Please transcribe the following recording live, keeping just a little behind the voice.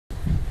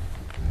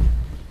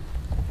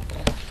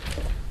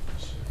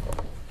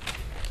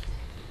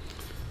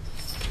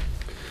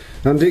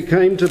And it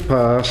came to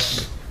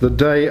pass the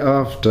day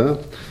after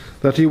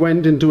that he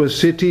went into a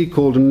city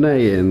called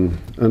Nain,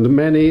 and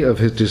many of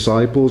his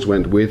disciples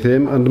went with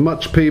him, and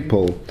much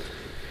people.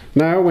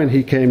 Now when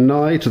he came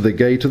nigh to the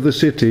gate of the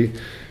city,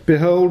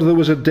 behold, there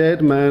was a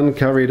dead man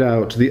carried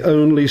out, the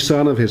only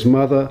son of his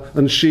mother,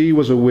 and she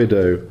was a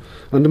widow,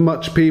 and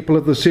much people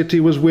of the city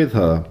was with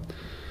her.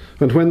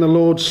 And when the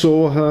Lord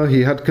saw her,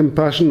 he had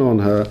compassion on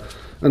her,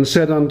 and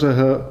said unto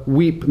her,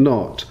 Weep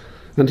not.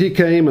 And he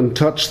came and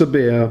touched the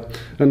bier,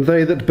 and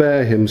they that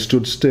bare him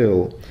stood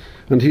still.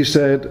 And he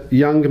said,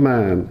 Young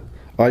man,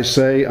 I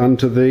say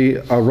unto thee,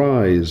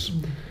 arise.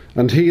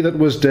 And he that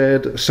was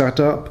dead sat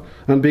up,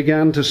 and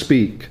began to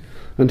speak,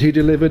 and he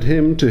delivered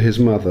him to his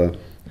mother.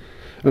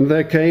 And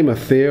there came a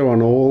fear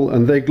on all,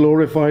 and they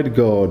glorified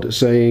God,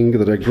 saying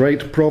that a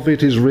great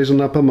prophet is risen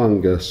up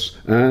among us,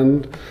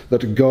 and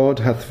that God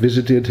hath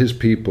visited his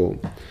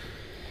people.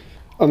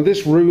 And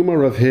this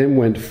rumour of him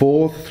went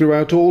forth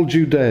throughout all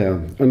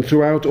Judea, and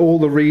throughout all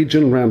the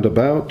region round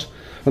about,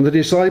 and the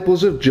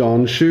disciples of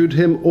John shewed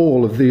him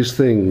all of these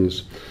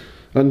things.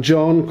 And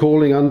John,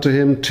 calling unto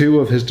him 2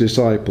 of his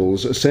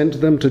disciples, sent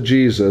them to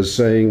Jesus,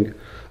 saying,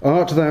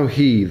 Art thou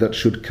he that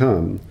should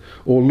come,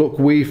 or look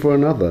we for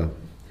another?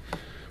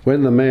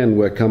 When the men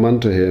were come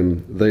unto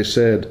him, they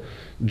said,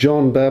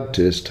 John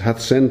Baptist hath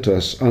sent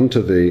us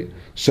unto thee,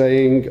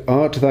 saying,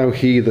 Art thou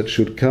he that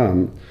should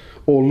come,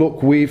 or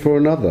look we for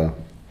another?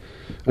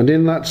 And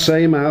in that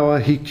same hour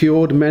he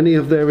cured many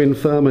of their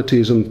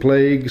infirmities and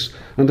plagues,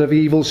 and of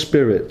evil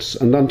spirits,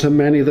 and unto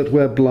many that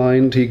were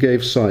blind he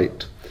gave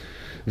sight.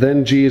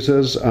 Then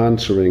Jesus,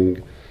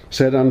 answering,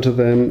 said unto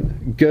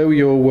them, Go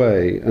your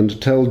way, and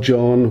tell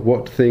John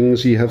what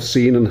things ye have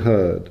seen and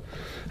heard,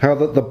 how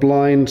that the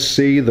blind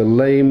see, the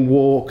lame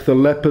walk, the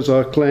lepers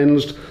are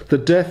cleansed, the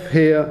deaf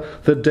hear,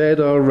 the dead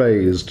are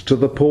raised, to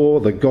the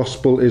poor the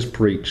gospel is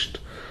preached.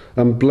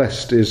 And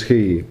blessed is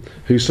he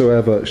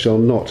whosoever shall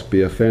not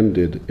be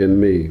offended in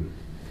me.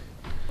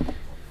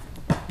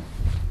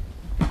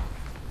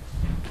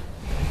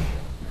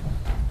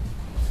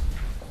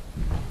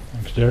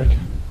 Thanks, Derek.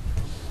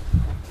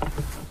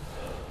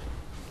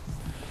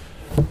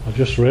 I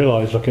just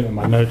realised, looking at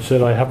my notes,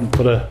 that I haven't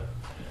put a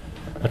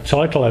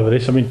title over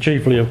this. I mean,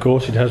 chiefly, of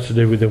course, it has to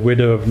do with the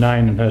widow of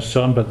Nain and her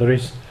son, but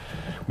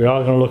we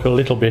are going to look a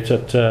little bit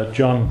at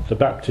John the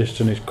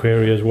Baptist and his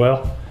query as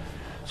well.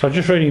 So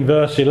just reading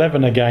verse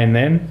 11 again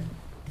then.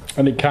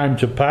 And it came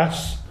to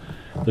pass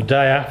the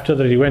day after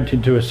that he went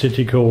into a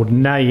city called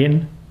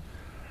Nain,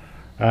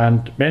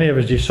 and many of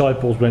his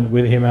disciples went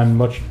with him, and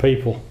much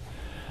people.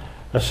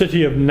 The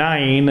city of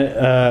Nain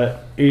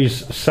is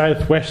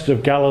southwest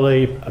of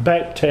Galilee,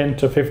 about 10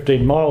 to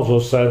 15 miles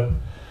or so.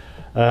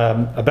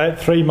 About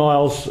 3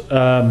 miles,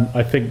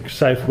 I think,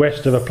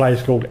 southwest of a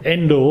place called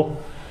Endor.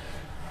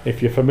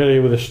 If you're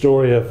familiar with the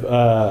story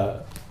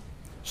of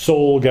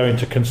Saul going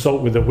to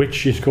consult with the witch,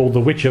 she's called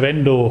the Witch of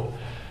Endor.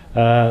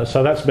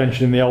 So that's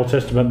mentioned in the Old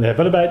Testament there.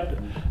 But about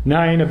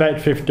Nain, about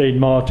 10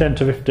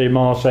 to 15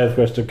 miles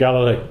southwest of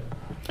Galilee.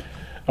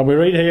 And we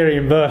read here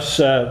in verse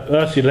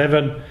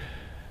 11,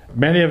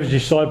 many of his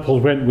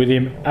disciples went with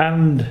him,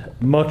 and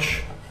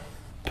much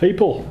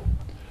people.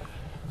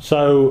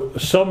 So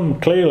some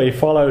clearly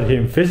followed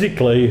him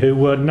physically who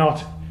were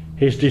not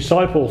his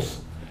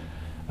disciples.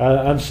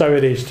 And so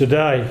it is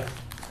today.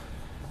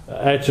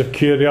 Out of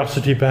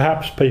curiosity,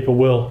 perhaps, people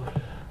will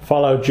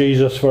follow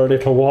Jesus for a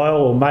little while,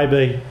 or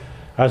maybe,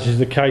 as is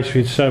the case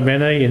with so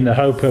many, in the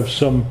hope of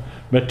some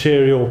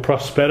material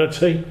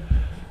prosperity,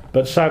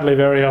 but sadly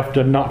very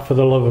often not for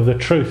the love of the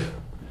truth.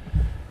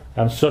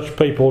 And such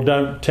people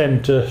don't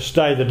tend to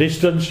stay the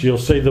distance. You'll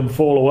see them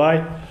fall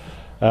away.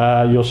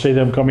 You'll see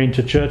them come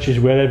into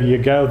churches wherever you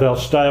go. They'll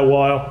stay a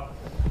while,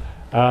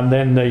 and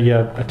then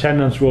the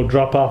attendance will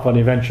drop off, and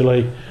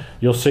eventually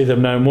you'll see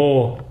them no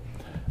more.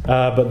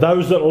 But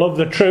those that love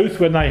the truth,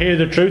 when they hear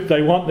the truth,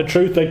 they want the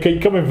truth, they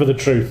keep coming for the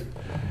truth.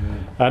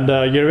 And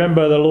you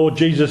remember the Lord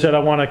Jesus said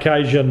on one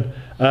occasion,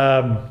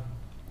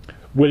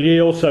 will ye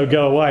also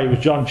go away? It was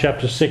John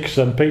chapter 6,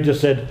 and Peter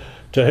said,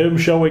 to whom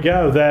shall we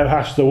go? Thou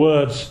hast the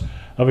words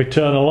of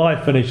eternal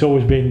life. And it's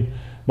always been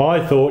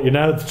my thought,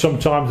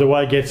 sometimes the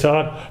way gets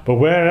hard, but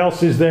where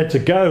else is there to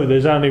go?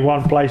 There's only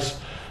one place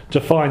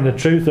to find the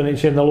truth, and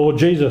it's in the Lord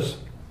Jesus.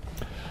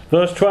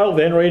 Verse 12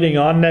 then, reading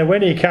on, Now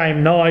when he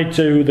came nigh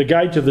to the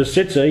gate of the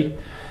city,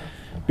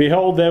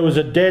 behold, there was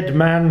a dead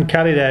man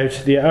carried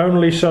out, the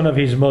only son of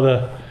his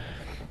mother,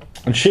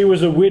 and she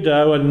was a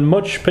widow, and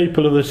much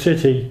people of the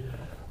city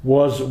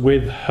was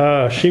with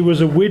her. She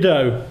was a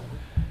widow.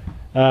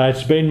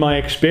 It's been my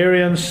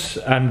experience,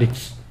 and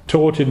it's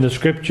taught in the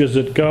scriptures,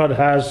 that God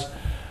has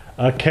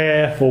a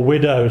care for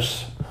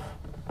widows.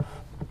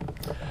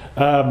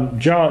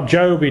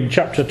 Job in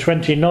chapter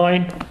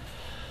 29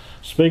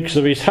 speaks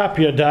of his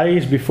happier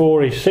days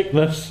before his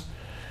sickness,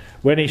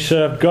 when he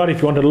served God.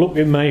 If you want to look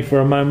with me for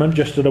a moment,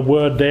 just at a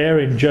word there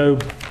in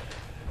Job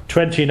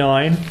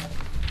 29.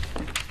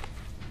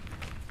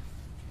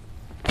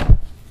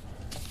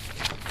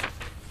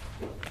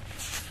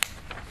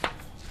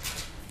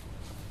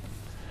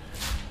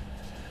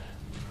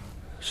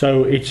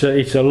 So it's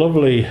a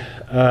lovely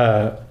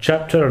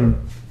chapter, and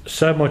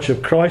so much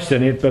of Christ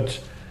in it, but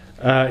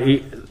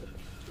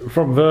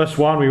from verse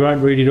 1, we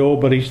won't read it all,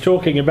 but he's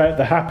talking about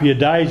the happier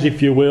days,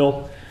 if you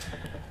will,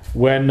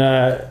 when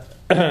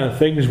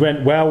things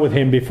went well with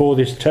him before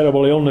this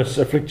terrible illness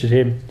afflicted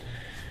him.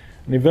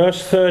 And in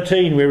verse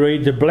 13 we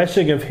read, "The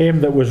blessing of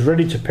him that was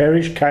ready to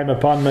perish came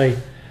upon me,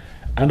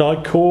 and I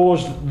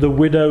caused the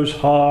widow's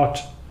heart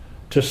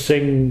to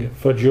sing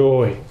for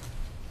joy."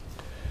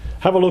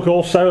 Have a look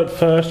also at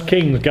 1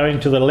 Kings, going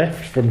to the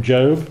left from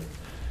Job.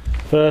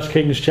 1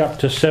 Kings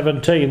chapter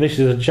 17. This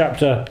is a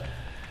chapter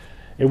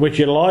in which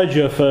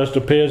Elijah first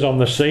appears on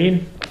the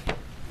scene.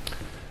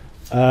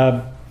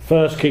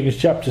 1 Kings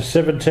chapter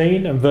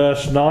 17 and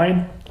verse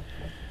 9.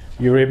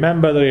 You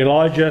remember that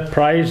Elijah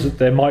prays that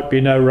there might be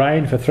no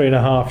rain for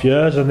 3.5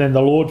 years, and then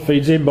the Lord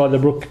feeds him by the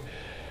brook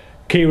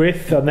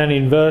Cherith. And then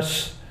in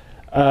verse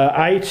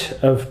 8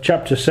 of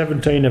chapter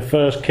 17 of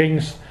 1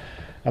 Kings,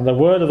 "And the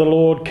word of the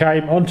Lord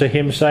came unto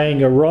him,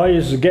 saying,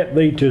 Arise, get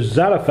thee to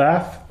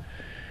Zarephath,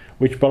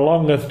 which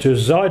belongeth to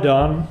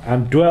Zidon,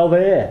 and dwell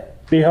there.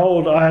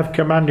 Behold, I have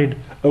commanded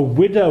a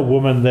widow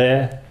woman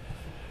there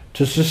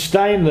to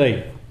sustain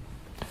thee."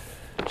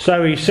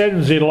 So he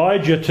sends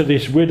Elijah to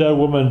this widow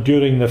woman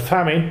during the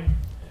famine,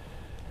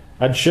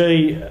 and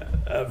she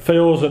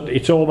feels that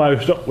it's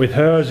almost up with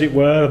her, as it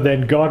were, and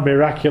then God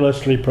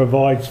miraculously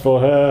provides for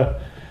her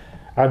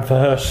and for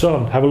her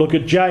son. Have a look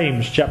at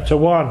James chapter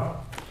 1.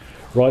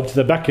 Right to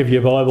the back of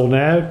your Bible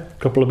now, a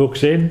couple of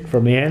books in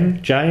from the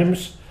end.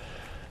 James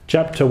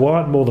chapter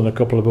 1, more than a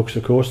couple of books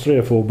of course, 3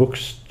 or 4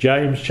 books.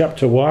 James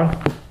chapter 1.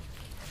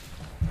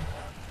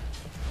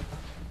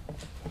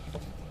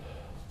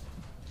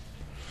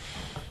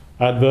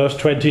 And verse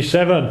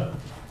 27.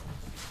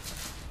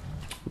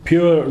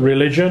 "Pure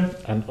religion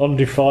and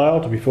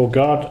undefiled before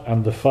God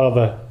and the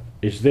Father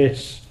is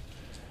this,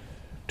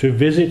 to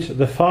visit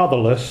the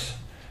fatherless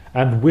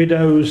and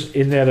widows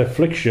in their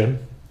affliction,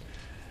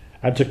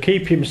 and to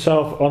keep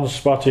himself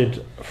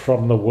unspotted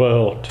from the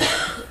world."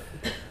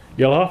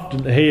 You'll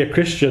often hear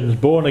Christians,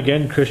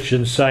 born-again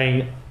Christians,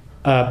 saying,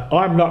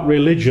 I'm not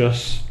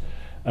religious.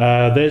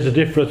 There's a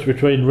difference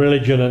between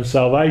religion and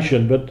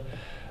salvation, but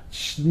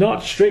it's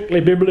not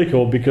strictly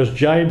biblical, because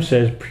James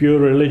says pure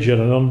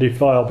religion and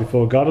undefiled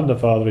before God and the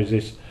Father is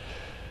this.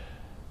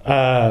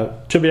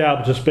 To be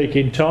able to speak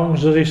in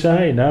tongues, does he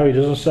say? No, he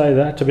doesn't say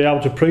that. To be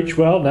able to preach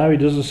well? No, he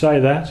doesn't say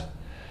that.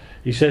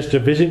 He says to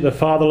visit the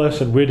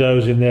fatherless and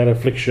widows in their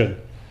affliction,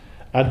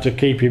 and to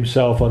keep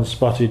himself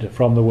unspotted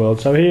from the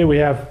world. So here we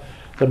have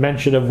the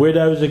mention of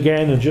widows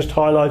again, and just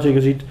highlighting,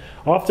 as it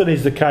often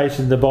is the case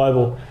in the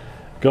Bible,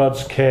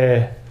 God's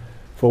care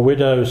for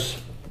widows.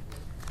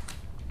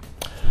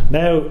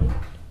 Now,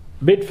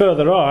 a bit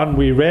further on,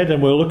 we read,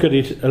 and we'll look at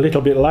it a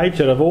little bit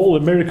later, of all the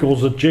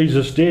miracles that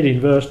Jesus did in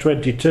verse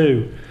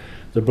 22.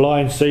 The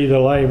blind see, the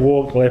lame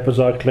walk, the lepers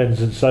are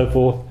cleansed, and so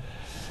forth.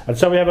 And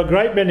so we have a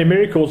great many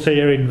miracles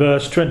here in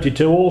verse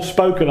 22, all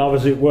spoken of,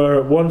 as it were,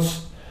 at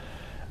once.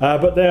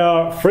 But there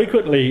are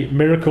frequently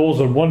miracles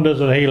and wonders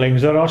and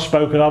healings that are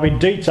spoken of in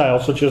detail,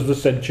 such as the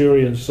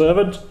centurion's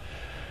servant,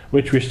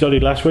 which we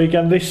studied last week,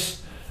 and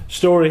this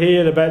story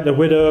here about the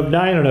widow of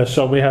Nain and her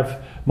son. We have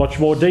much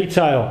more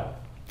detail.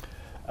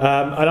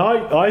 And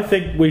I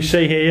think we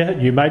see here,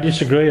 you may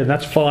disagree, and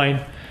that's fine,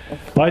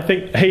 I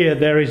think here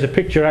there is a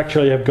picture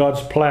actually of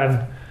God's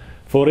plan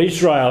for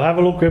Israel. Have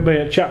a look with me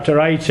at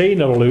chapter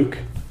 18 of Luke,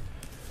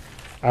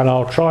 and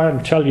I'll try and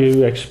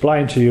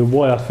explain to you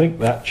why I think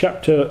that.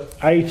 Chapter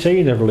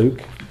 18 of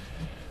Luke.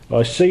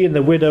 I see in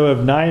the widow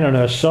of Nain and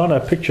her son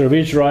a picture of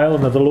Israel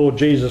and of the Lord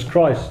Jesus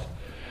Christ.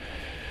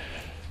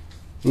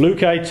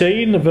 Luke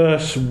 18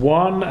 verse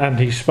 1, "And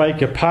he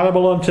spake a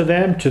parable unto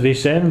them to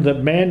this end,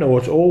 that men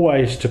ought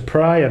always to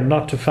pray and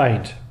not to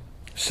faint,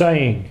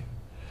 saying,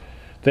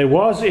 There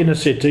was in a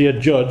city a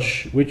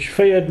judge which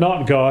feared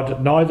not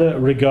God, neither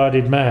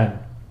regarded man.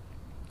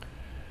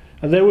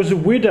 And there was a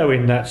widow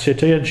in that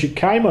city, and she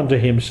came unto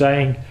him,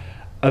 saying,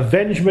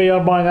 Avenge me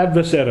of mine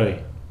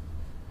adversary.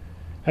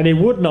 And he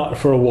would not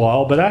for a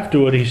while, but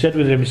afterward he said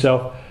within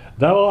himself,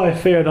 Though I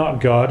fear not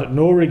God,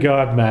 nor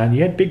regard man,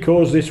 yet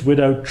because this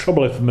widow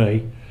troubleth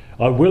me,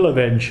 I will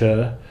avenge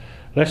her,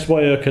 lest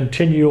by her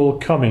continual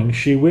coming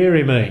she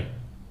weary me.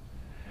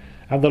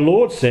 And the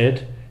Lord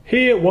said,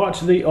 Hear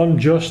what the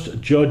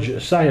unjust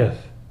judge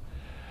saith.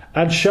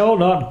 And shall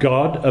not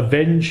God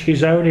avenge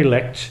his own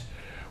elect,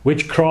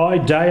 which cry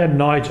day and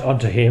night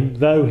unto him,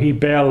 though he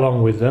bear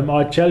long with them?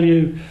 I tell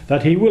you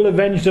that he will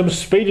avenge them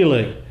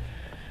speedily.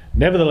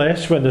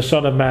 Nevertheless, when the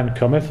Son of Man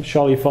cometh,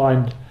 shall he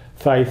find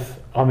faith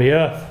on the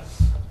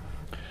earth?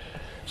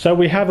 So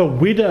we have a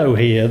widow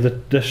here.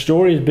 The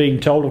story is being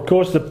told. Of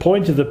course, the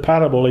point of the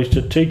parable is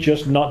to teach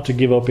us not to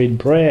give up in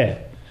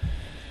prayer.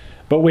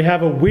 But we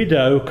have a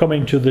widow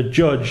coming to the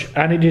judge,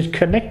 and it is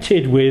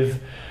connected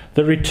with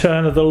the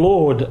return of the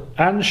Lord.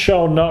 And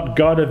shall not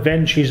God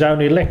avenge his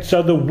own elect?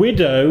 So the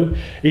widow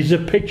is a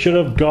picture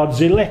of God's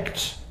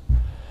elect.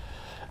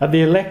 And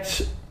the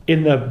elect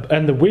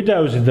and the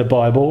widows in the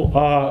Bible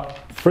are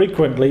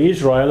frequently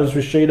Israel, as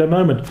we see in a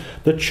moment.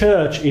 The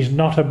church is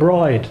not a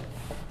bride.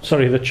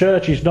 Sorry, the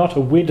church is not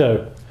a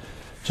widow.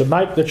 To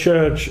make the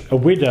church a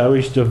widow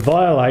is to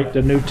violate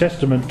the New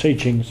Testament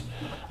teachings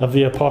of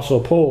the Apostle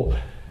Paul.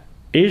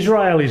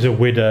 Israel is a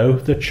widow,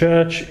 the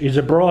church is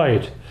a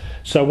bride.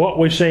 So what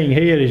we're seeing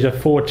here is a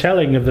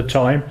foretelling of the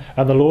time,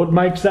 and the Lord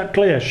makes that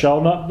clear. Shall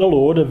not the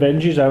Lord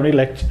avenge his own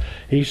elect?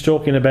 He's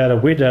talking about a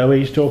widow,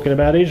 he's talking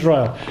about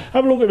Israel.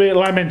 Have a look at me at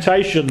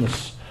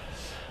Lamentations.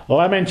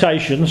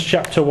 Lamentations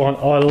chapter 1.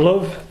 I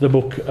love the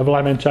book of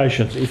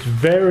Lamentations. It's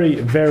very,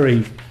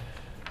 very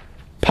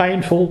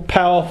painful,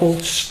 powerful,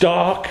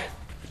 stark.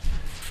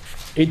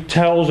 It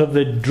tells of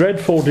the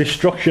dreadful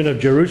destruction of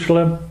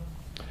Jerusalem.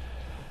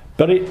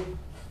 But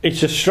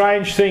it's a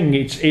strange thing.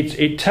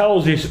 It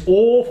tells this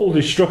awful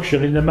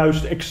destruction in the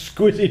most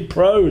exquisite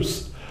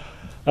prose.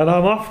 And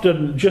I'm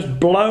often just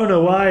blown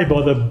away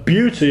by the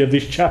beauty of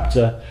this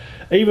chapter,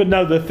 even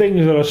though the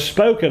things that are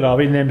spoken of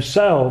in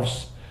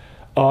themselves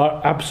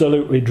are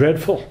absolutely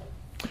dreadful.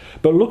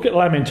 But look at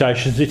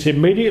Lamentations. It's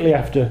immediately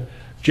after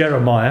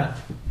Jeremiah.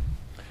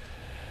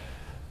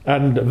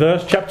 And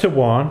verse chapter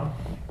 1.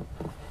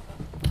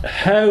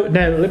 Now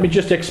let me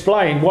just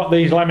explain what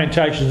these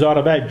Lamentations are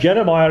about.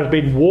 Jeremiah has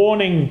been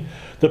warning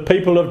the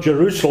people of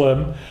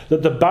Jerusalem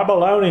that the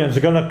Babylonians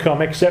are going to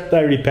come, except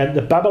they repent.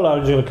 The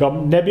Babylonians are going to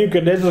come,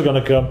 Nebuchadnezzar is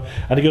going to come,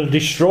 and they're going to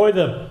destroy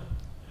them.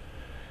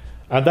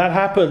 And that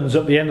happens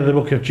at the end of the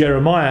book of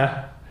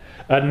Jeremiah.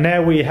 And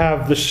now we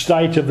have the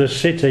state of the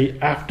city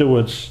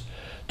afterwards,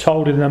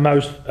 told in the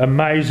most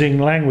amazing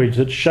language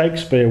that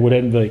Shakespeare would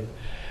envy.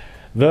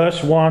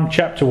 Verse 1,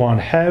 chapter 1.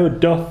 How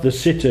doth the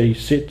city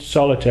sit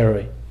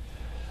solitary,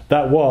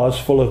 that was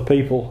full of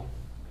people?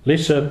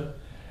 Listen,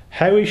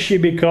 how is she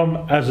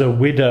become as a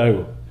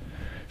widow?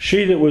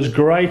 She that was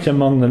great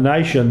among the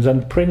nations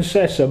and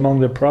princess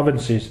among the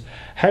provinces,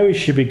 how is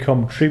she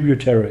become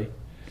tributary?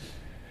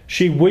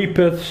 She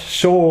weepeth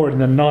sore in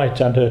the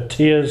night, and her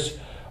tears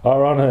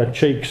are on her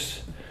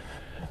cheeks.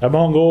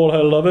 Among all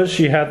her lovers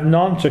she hath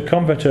none to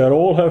comfort her.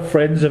 All her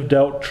friends have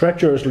dealt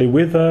treacherously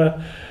with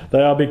her.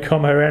 They are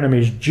become her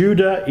enemies.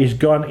 Judah is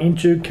gone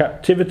into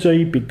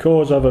captivity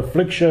because of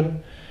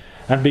affliction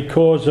and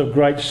because of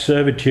great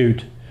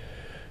servitude.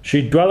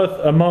 She dwelleth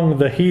among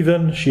the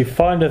heathen. She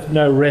findeth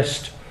no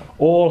rest.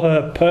 All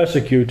her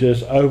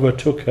persecutors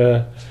overtook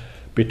her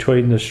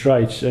between the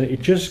straits. And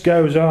it just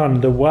goes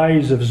on. The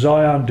ways of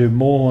Zion do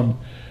mourn,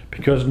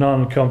 because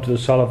none come to the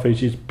solemn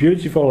feast. It's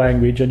beautiful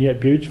language, and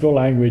yet beautiful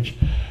language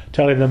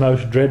telling the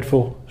most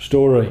dreadful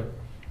story.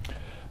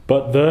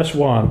 But verse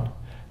 1,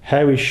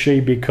 how is she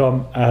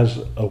become as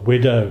a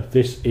widow?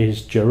 This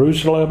is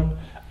Jerusalem,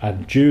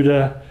 and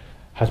Judah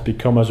has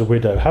become as a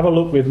widow. Have a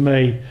look with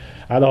me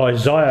at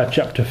Isaiah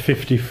chapter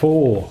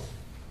 54.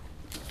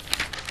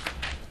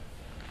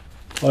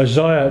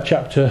 Isaiah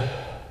chapter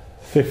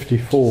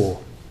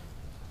 54.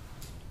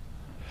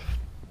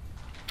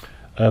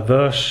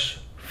 Verse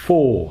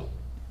 4.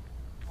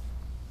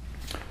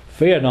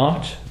 Fear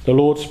not, the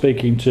Lord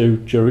speaking to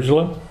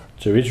Jerusalem,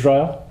 to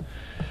Israel.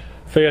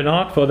 Fear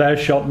not, for thou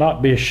shalt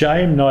not be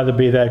ashamed, neither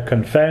be thou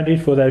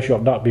confounded, for thou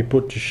shalt not be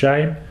put to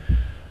shame.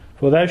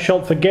 For thou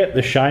shalt forget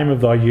the shame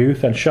of thy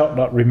youth, and shalt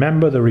not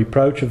remember the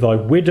reproach of thy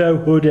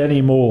widowhood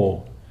any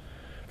more.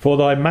 For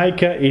thy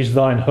Maker is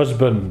thine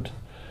husband.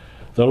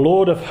 The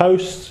Lord of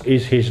hosts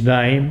is his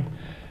name,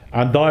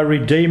 and thy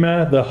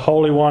Redeemer, the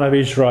Holy One of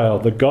Israel,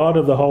 the God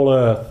of the whole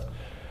earth,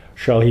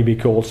 shall he be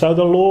called. So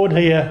the Lord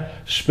here,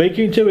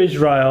 speaking to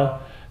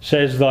Israel,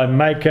 says, thy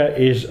Maker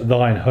is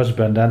thine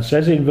husband, and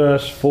says in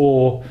verse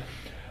 4,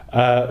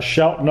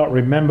 shalt not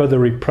remember the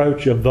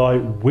reproach of thy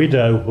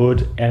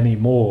widowhood any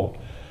more.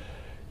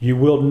 You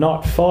will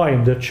not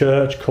find the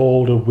church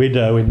called a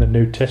widow in the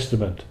New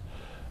Testament.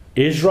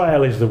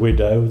 Israel is the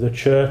widow, the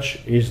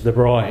church is the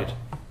bride.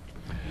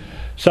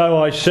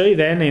 So I see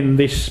then in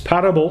this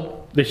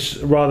parable, this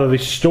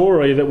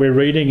story that we're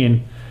reading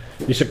in,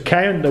 this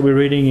account that we're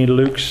reading in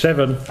Luke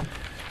 7,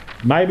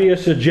 maybe a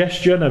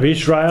suggestion of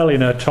Israel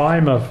in a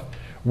time of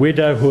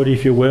widowhood,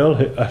 if you will.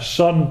 A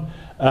son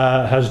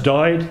has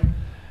died,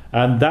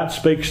 and that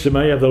speaks to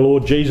me of the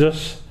Lord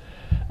Jesus.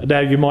 Now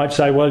you might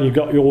say, well, you've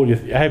got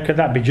how can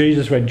that be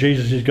Jesus when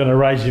Jesus is going to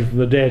raise him from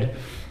the dead?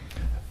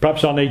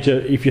 Perhaps I need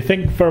to, if you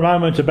think for a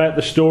moment about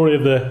the story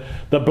of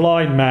the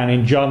blind man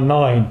in John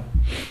 9.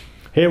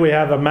 Here we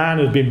have a man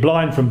who's been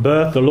blind from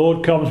birth. The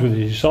Lord comes with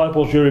his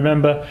disciples, you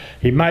remember.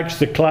 He makes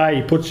the clay,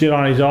 he puts it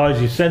on his eyes,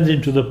 he sends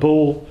him to the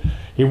pool,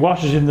 he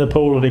washes in the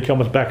pool, and he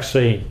comes back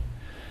seeing.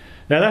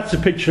 Now that's a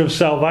picture of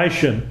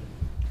salvation.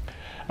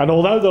 And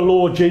although the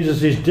Lord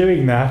Jesus is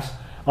doing that,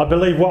 I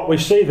believe what we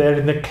see there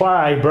in the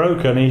clay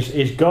broken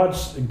is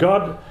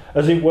God,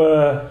 as it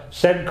were,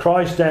 sent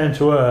Christ down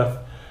to earth,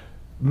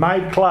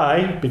 made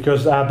clay,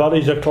 because our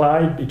bodies are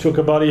clay. He took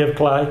a body of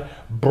clay,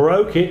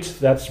 broke it,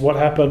 that's what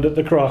happened at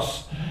the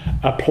cross,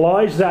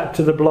 applies that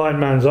to the blind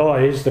man's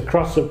eyes, the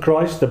cross of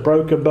Christ, the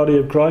broken body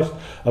of Christ,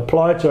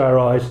 applied to our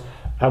eyes,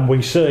 and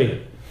we see.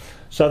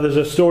 So there's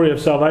a story of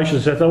salvation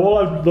that says,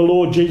 while the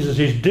Lord Jesus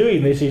is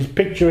doing this, he's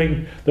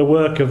picturing the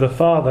work of the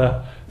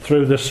Father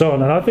through the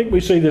Son. And I think we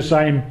see the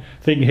same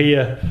thing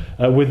here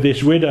with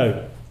this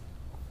widow.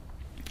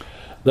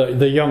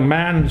 The young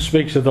man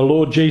speaks of the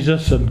Lord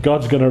Jesus, and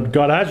God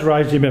has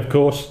raised him, of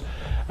course,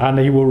 and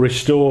he will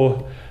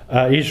restore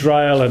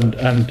Israel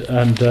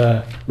and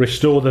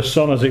restore the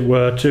son, as it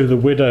were, to the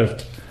widow.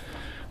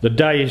 The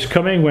day is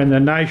coming when the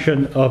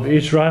nation of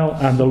Israel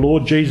and the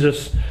Lord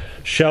Jesus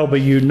shall be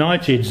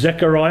united.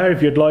 Zechariah,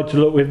 if you'd like to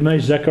look with me,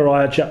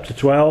 Zechariah chapter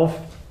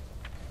 12.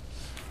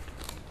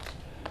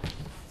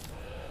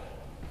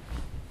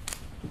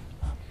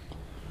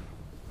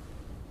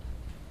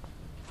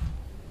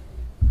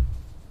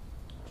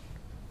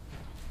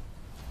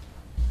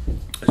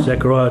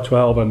 Zechariah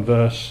 12 and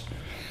verse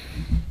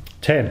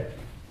 10.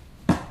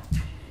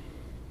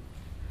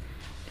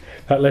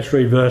 Let's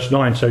read verse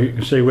 9 so you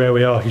can see where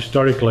we are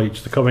historically.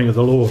 It's the coming of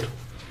the Lord.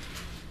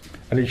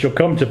 And it shall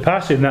come to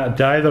pass in that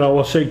day that I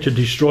will seek to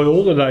destroy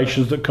all the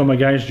nations that come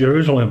against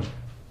Jerusalem.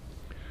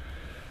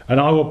 And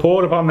I will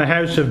pour upon the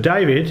house of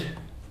David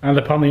and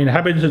upon the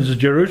inhabitants of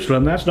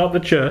Jerusalem, that's not the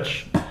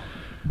church,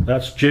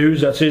 that's Jews,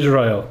 that's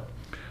Israel,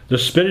 the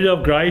spirit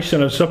of grace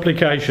and of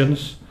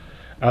supplications,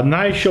 and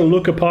they shall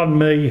look upon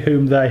me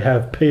whom they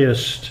have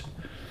pierced.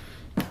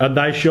 And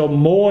they shall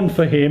mourn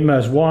for him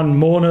as one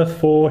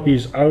mourneth for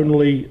his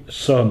only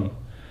son,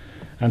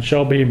 and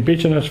shall be in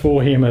bitterness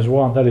for him as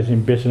one that is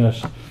in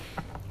bitterness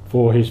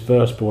for his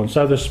firstborn.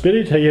 So the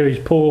Spirit here is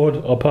poured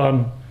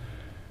upon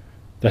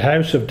the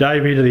house of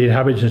David and the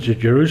inhabitants of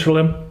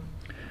Jerusalem.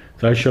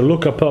 They shall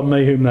look upon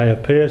me whom they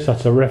have pierced.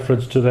 That's a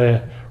reference to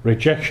their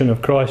rejection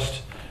of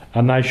Christ.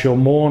 And they shall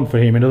mourn for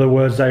him. In other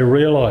words, they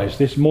realise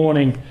this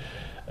mourning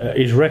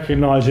is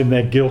recognising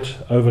their guilt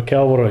over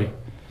Calvary.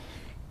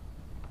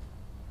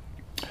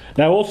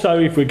 Now also,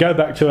 if we go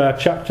back to our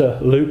chapter,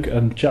 Luke,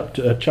 and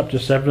chapter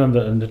 7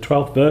 and the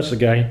 12th verse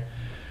again,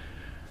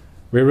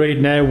 we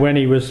read now, when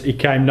he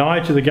came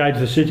nigh to the gate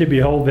of the city,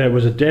 behold, there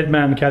was a dead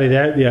man carried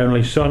out, the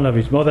only son of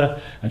his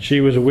mother, and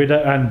she was a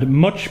widow, and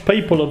much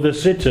people of the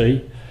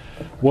city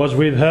was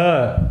with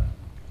her.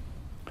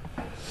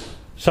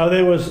 So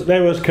there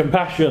was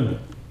compassion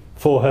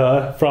for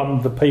her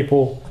from the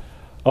people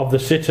of the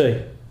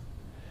city,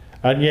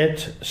 and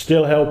yet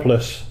still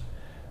helpless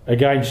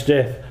against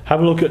death.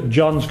 Have a look at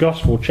John's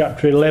Gospel,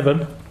 chapter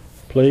 11,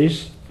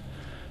 please.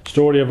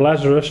 Story of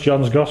Lazarus,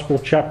 John's Gospel,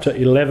 chapter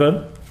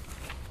 11.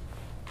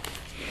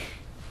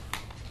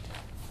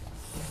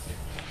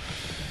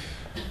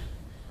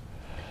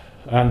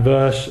 And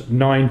verse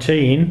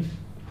 19.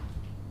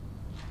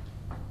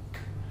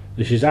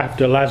 This is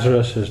after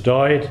Lazarus has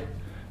died.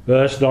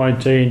 Verse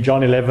 19,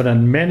 John 11.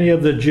 And many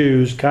of the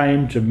Jews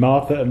came to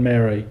Martha and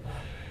Mary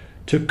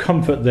to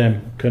comfort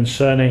them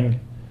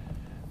concerning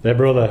their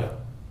brother.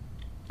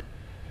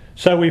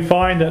 So we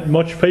find that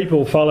much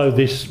people follow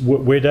this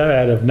widow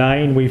out of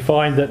Nain. We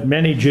find that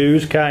many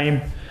Jews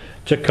came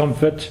to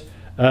comfort.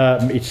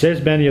 It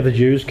says many of the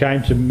Jews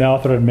came to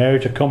Martha and Mary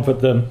to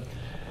comfort them.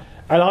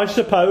 And I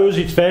suppose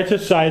it's fair to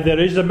say there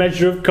is a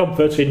measure of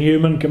comfort in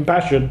human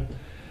compassion,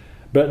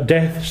 but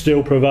death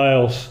still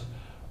prevails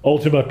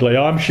ultimately.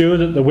 I'm sure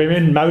that the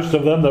women, most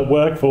of them that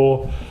work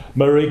for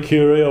Marie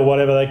Curie or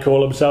whatever they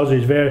call themselves,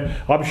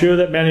 I'm sure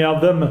that many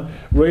of them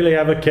really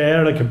have a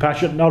care and a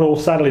compassion.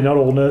 Sadly not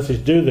all nurses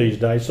do these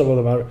days. Some of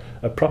them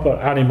are proper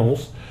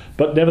animals,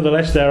 but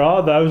nevertheless there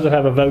are those that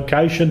have a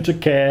vocation to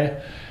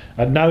care,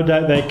 and no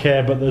doubt they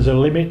care, but there's a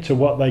limit to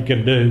what they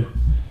can do.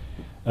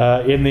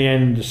 In the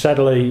end,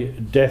 sadly,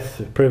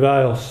 death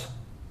prevails.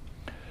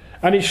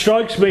 And it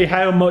strikes me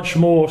how much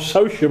more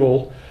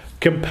sociable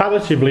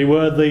comparatively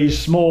were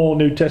these small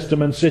New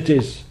Testament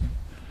cities.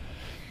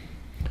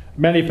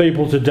 Many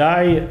people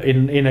today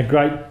in a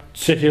great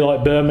city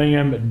like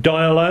Birmingham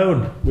die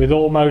alone, with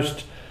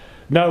almost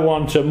no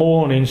one to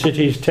mourn in a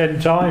city 10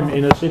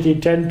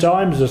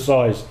 times the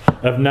size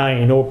of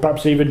Nain, or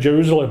perhaps even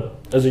Jerusalem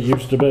as it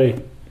used to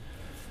be.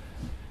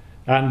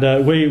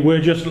 And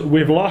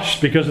we've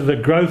lost, because of the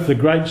growth, the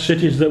great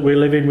cities that we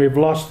live in, we've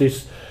lost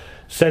this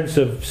sense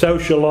of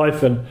social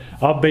life. And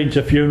I've been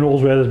to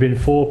funerals where there's been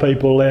 4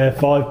 people there,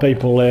 5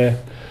 people there.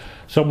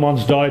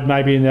 Someone's died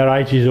maybe in their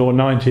 80s or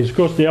 90s. Of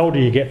course, the older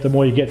you get, the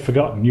more you get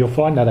forgotten. You'll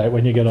find that out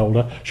when you get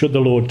older, should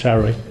the Lord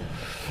tarry.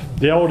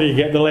 The older you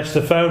get, the less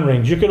the phone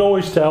rings. You can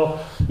always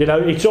tell,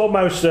 it's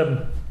almost...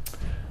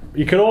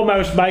 you can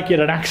almost make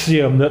it an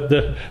axiom that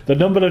the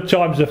number of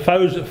times the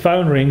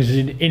phone rings is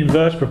in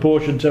inverse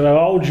proportion to how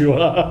old you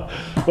are.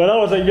 When I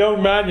was a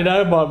young man,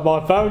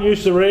 my phone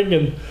used to ring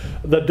and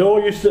the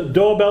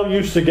doorbell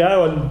used to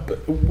go,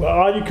 and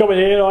are you coming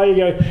here? Are you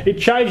going? It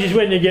changes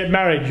when you get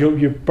married.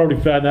 You've probably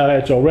found that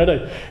out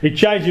already. It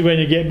changes when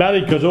you get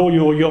married, because all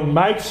your young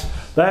mates,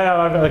 they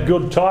are having a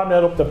good time.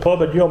 They're up the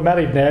pub, and you're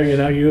married now.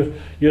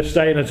 You're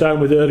staying at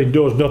home with her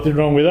indoors. Nothing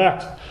wrong with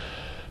that.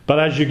 But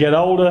as you get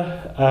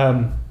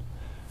older,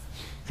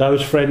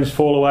 those friends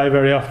fall away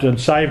very often,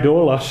 saved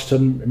or lost,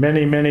 and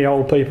many, many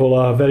old people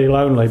are very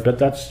lonely, but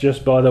that's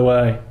just by the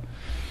way.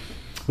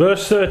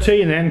 Verse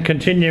 13 then,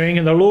 continuing,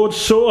 and the Lord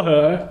saw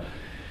her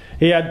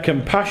He had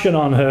compassion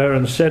on her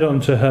and said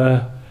unto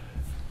her,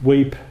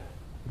 Weep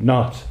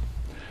not.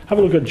 Have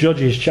a look at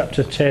Judges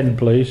chapter 10,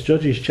 please.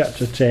 Judges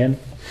chapter 10.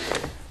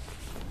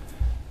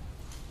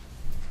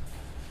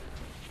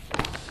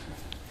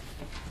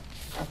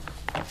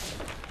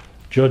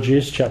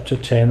 Judges chapter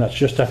 10, that's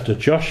just after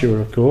Joshua,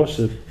 of course.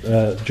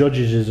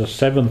 Judges is a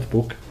 7th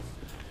book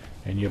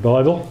in your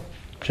Bible.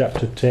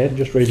 Chapter 10,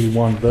 just reading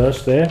one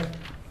verse there.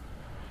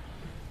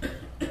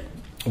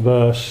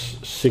 Verse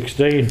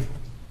 16.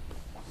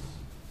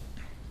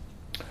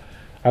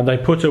 And they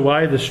put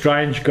away the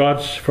strange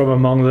gods from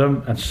among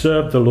them and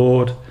served the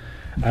Lord,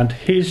 and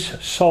his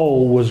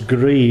soul was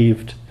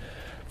grieved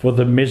for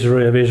the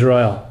misery of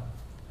Israel.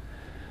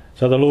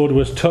 So the Lord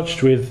was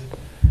touched with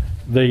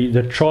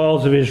the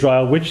trials of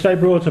Israel, which they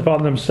brought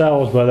upon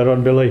themselves by their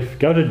unbelief.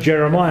 Go to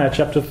Jeremiah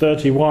chapter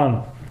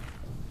 31.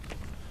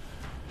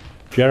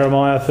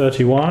 Jeremiah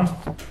 31.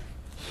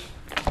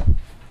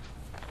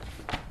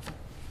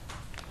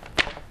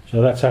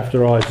 So that's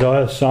after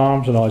Isaiah,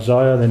 Psalms and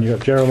Isaiah. Then you've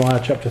got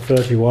Jeremiah chapter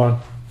 31.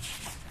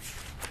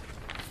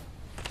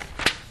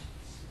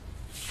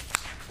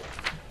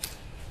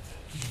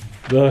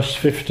 Verse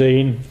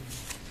 15.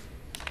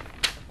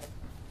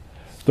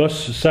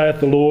 Thus saith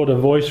the Lord, a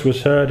voice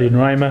was heard in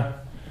Ramah,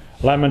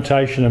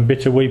 lamentation and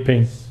bitter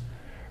weeping.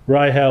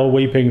 Rahel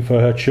weeping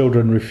for her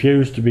children,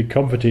 refused to be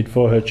comforted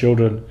for her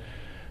children,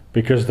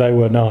 because they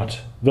were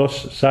not.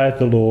 Thus saith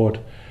the Lord,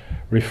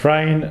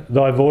 refrain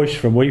thy voice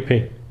from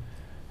weeping,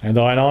 and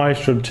thine eyes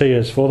from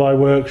tears, for thy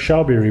work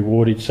shall be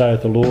rewarded,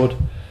 saith the Lord,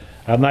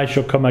 and they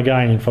shall come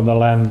again from the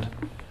land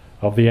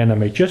of the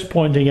enemy. Just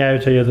pointing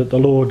out here that the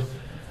Lord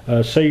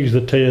sees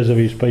the tears of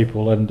his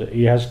people, and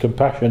he has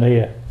compassion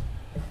here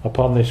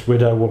upon this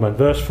widow woman.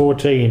 Verse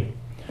 14.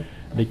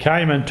 And he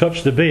came and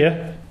touched the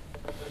bier,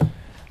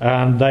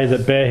 and they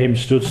that bare him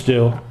stood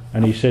still.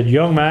 And he said,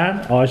 Young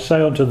man, I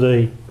say unto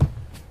thee,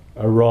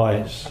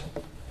 arise.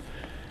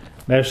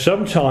 Now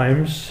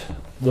sometimes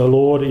the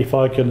Lord, if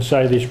I can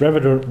say this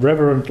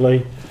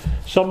reverently,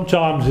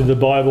 sometimes in the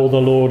Bible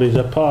the Lord is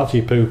a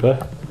party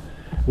pooper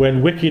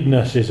when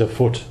wickedness is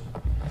afoot.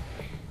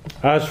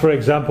 As for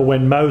example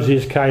when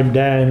Moses came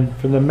down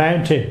from the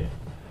mountain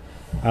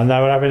and they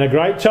were having a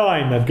great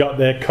time. They've got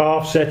their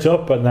calf set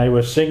up and they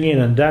were singing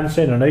and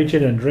dancing and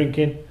eating and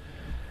drinking.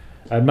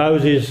 And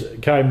Moses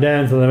came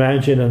down from the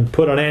mountain and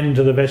put an end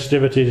to the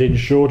festivities in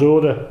short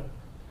order.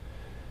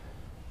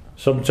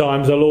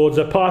 Sometimes the Lord's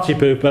a party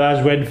pooper,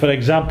 as when, for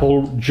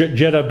example,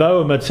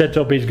 Jeroboam had set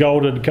up his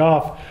golden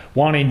calf,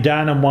 one in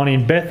Dan and one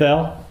in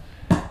Bethel.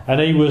 And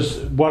he was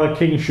what a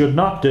king should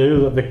not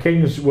do, that the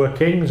kings were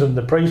kings and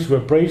the priests were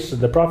priests and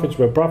the prophets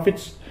were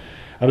prophets.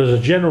 And as a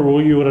general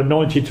rule, you were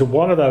anointed to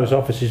one of those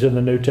offices in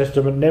the New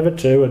Testament, never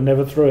two and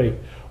never three,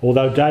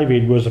 although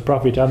David was a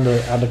prophet and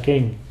a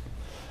king.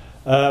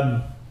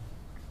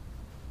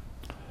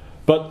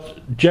 But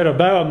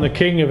Jeroboam, the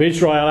king of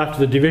Israel, after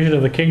the division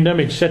of the kingdom,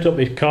 he'd set up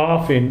his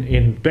calf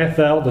in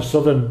Bethel, the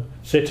southern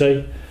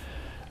city,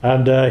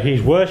 and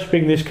he's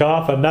worshipping this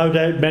calf, and no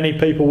doubt many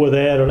people were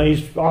there, and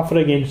he's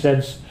offering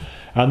incense.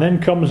 And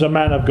then comes a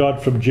man of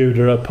God from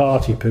Judah, a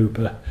party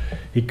pooper.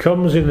 He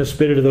comes in the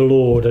Spirit of the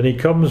Lord, and he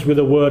comes with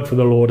a word from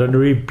the Lord, and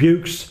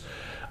rebukes.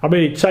 I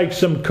mean, it takes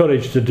some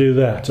courage to do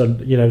that.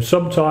 And, you know,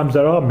 sometimes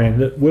there are men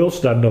that will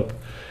stand up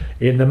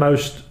in the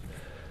most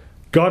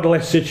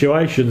godless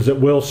situations,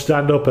 that will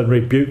stand up and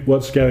rebuke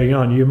what's going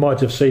on. You might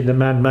have seen the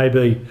man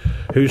maybe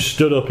who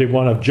stood up in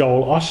one of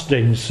Joel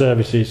Osteen's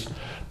services.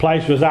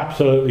 Place was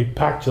absolutely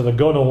packed to the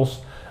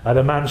gunnels, and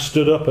a man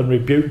stood up and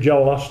rebuked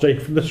Joel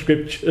Osteen from the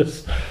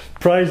scriptures.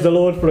 Praise the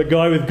Lord for a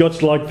guy with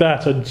guts like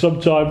that. And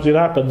sometimes it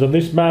happens, and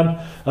this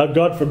man of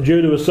God from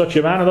Judah was such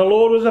a man, and the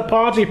Lord was a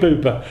party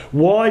pooper.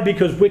 Why?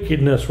 Because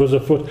wickedness was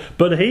afoot.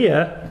 But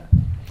here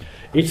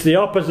it's the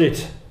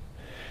opposite.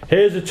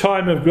 Here's a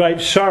time of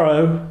great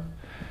sorrow,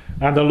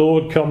 and the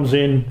Lord comes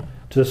in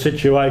to the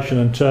situation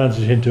and turns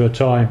it into a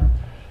time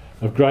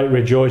of great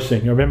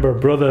rejoicing. I remember a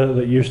brother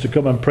that used to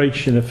come and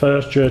preach in the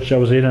first church I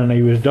was in, and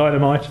he was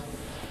dynamite.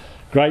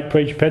 Great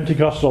preacher,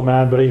 Pentecostal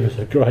man, but he was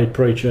a great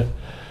preacher.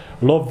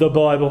 Loved the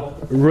Bible,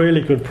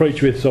 really could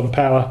preach with some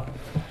power.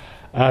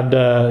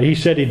 And he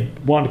said in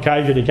one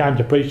occasion he came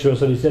to preach to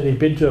us, and he said he'd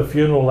been to a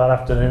funeral that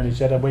afternoon. He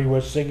said, and we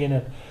were singing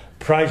and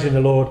praising the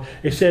Lord.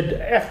 He said,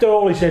 after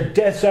all, he said,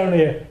 death's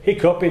only a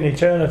hiccup in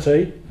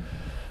eternity.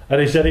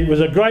 And he said it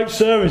was a great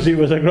service, it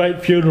was a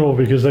great funeral,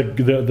 because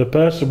the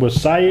person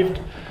was saved,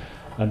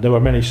 and there were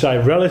many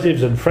saved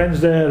relatives and friends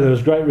there. There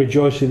was great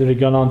rejoicing that he'd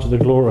gone on to the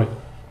glory.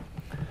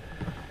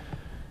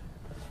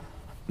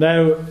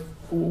 Now,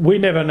 we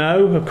never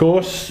know, of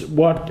course,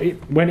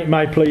 when it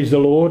may please the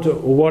Lord, or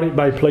what it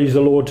may please the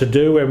Lord to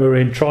do when we're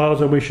in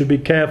trials, and we should be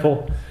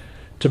careful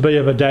to be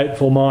of a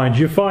doubtful mind.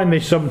 You find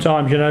this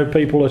sometimes, you know,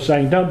 people are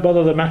saying, don't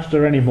bother the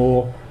master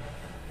anymore.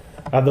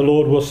 And the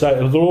Lord will say,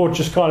 the Lord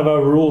just kind of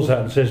overrules that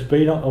and says,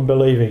 be not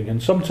unbelieving.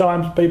 And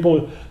sometimes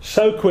people are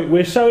so quick,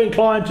 we're so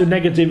inclined to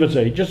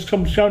negativity, it just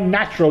comes so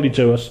naturally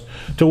to us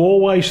to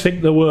always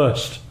think the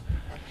worst.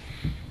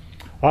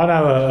 I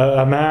know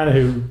a man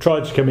who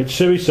tried to commit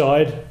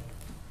suicide,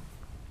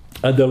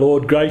 And the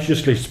Lord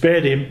graciously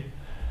spared him.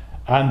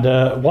 And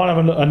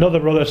another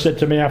brother said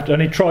to me after,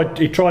 and he tried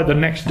the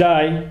next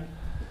day.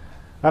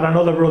 And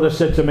another brother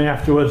said to me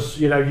afterwards,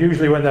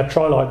 usually when they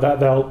try like that,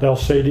 they'll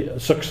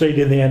succeed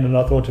in the end. And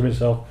I thought to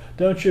myself,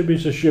 don't you be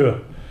so sure.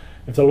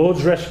 If the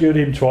Lord's rescued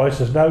him twice,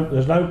 there's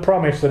no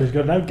promise that he's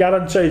got, no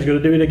guarantee he's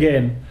going to do it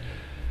again.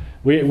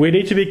 We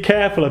need to be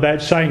careful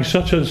about saying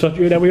such and such.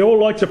 We all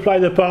like to play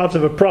the part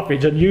of a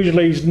prophet, and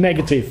usually he's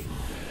negative.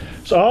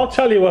 So I'll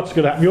tell you what's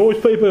going to happen.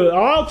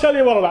 I'll tell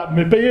you what'll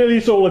happen. We hear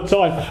this all the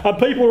time, and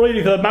people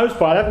really, for the most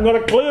part, haven't got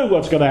a clue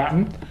what's going to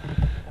happen,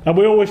 and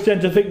we always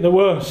tend to think the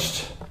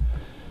worst.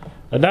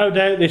 And no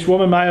doubt this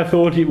woman may have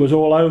thought it was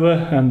all over,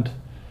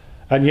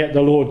 and yet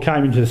the Lord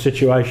came into the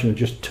situation and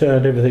just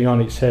turned everything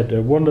on its head.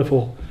 A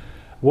wonderful,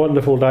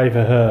 wonderful day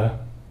for her.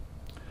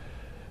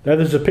 Now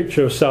there's a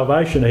picture of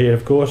salvation here,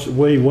 of course.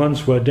 We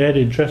once were dead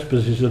in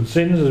trespasses and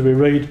sins, as we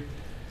read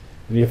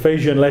in the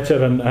Ephesian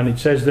letter, and it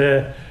says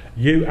there,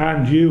 you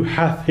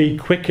hath he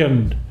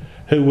quickened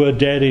who were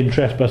dead in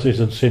trespasses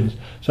and sins.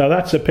 So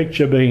that's a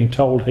picture being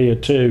told here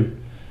too.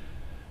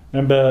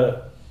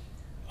 Remember,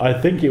 I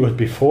think it was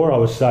before I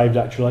was saved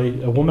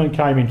actually, a woman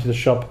came into the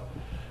shop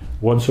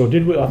once, or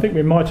did we? I think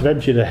we might have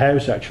emptied a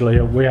house actually.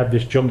 We had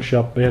this junk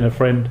shop, me and a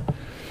friend.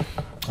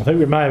 I think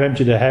we may have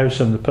emptied a house,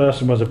 and the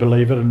person was a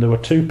believer, and there were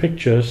two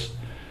pictures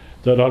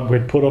that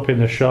we'd put up in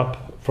the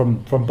shop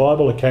from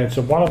Bible accounts,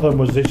 and one of them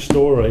was this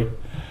story.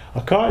 I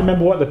can't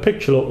remember what the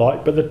picture looked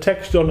like, but the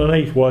text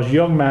underneath was,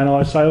 young man,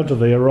 I say unto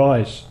thee,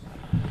 arise.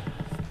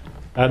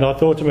 And I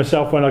thought to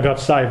myself when I got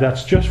saved,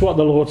 that's just what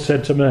the Lord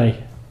said to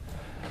me.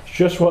 It's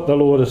just what the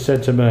Lord has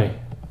said to me.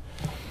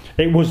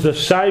 It was the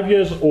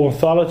Saviour's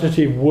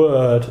authoritative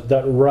word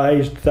that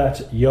raised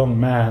that young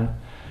man,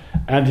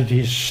 and it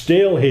is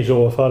still his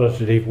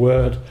authoritative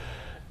word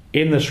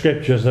in the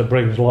scriptures that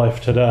brings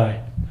life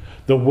today.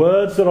 The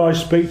words that I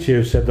speak to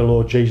you, said the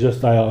Lord Jesus,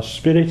 they are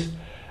spirit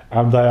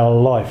and they are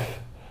life.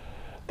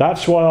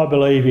 That's why I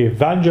believe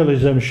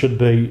evangelism should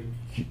be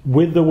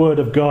with the word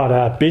of God.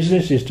 Our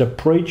business is to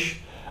preach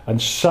and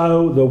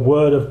sow the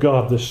word of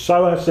God. The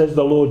sower, says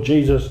the Lord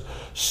Jesus,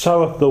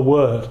 soweth the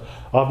word.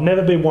 I've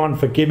never been one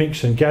for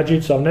gimmicks and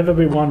gadgets. I've never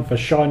been one for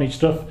shiny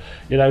stuff,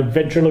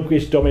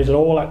 ventriloquist dummies and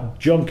all that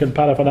junk and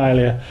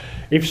paraphernalia.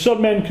 If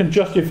some men can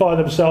justify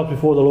themselves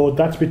before the Lord,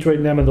 that's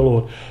between them and the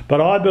Lord.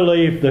 But I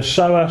believe the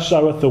sower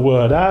soweth the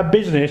word. Our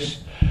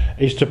business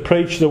is to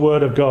preach the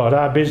word of God.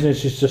 Our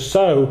business is to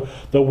sow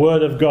the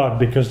word of God,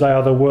 because they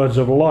are the words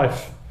of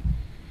life.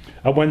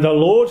 And when the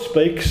Lord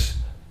speaks,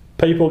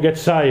 people get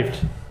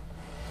saved.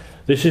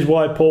 This is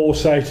why Paul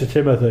says to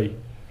Timothy,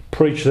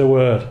 preach the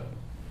word.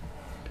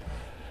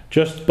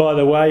 Just by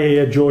the way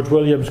here, George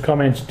Williams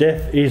comments,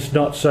 death is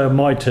not so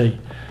mighty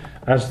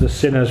as the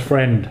sinner's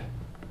friend.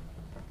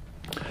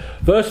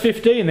 Verse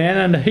 15 then,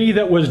 and he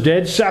that was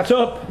dead sat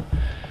up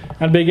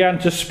and began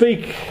to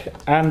speak,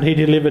 and he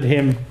delivered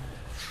him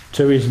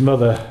to his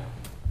mother.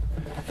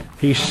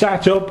 He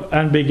sat up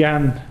and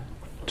began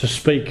to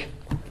speak.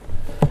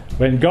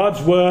 When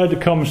God's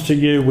word comes to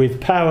you with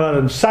power,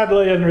 and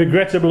sadly and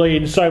regrettably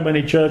in so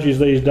many churches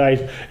these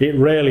days it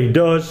rarely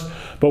does,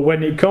 but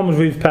when it comes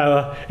with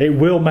power it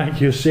will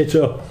make you sit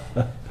up.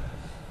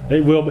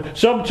 It will.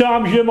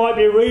 Sometimes you might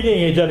be reading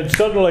it and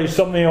suddenly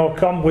something will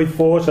come with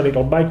force and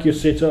it'll make you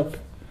sit up,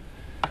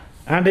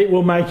 and it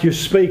will make you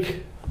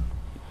speak.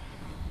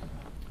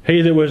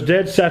 He that was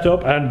dead sat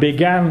up and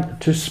began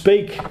to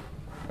speak.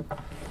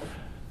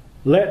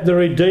 Let the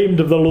redeemed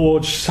of the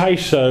Lord say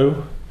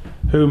so,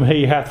 whom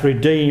he hath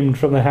redeemed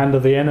from the hand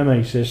of the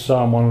enemy, says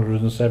Psalm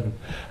 107.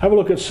 Have a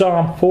look at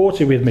Psalm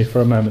 40 with me for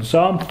a moment.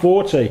 Psalm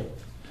 40.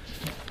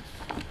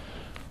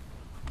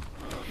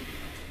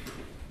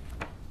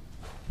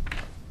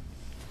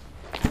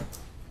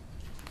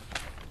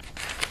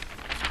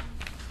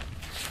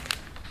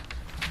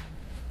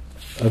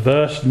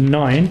 Verse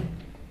 9.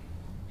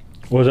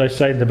 Or as I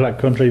say in the Black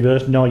Country,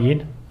 verse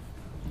 9.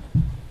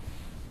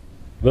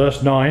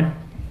 Verse 9.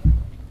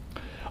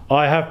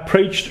 I have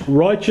preached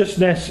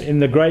righteousness in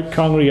the great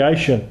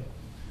congregation.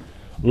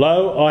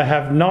 Lo, I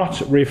have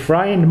not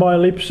refrained my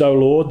lips, O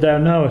Lord, thou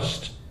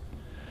knowest.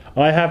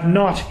 I have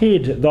not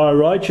hid thy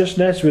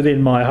righteousness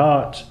within my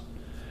heart.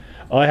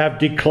 I have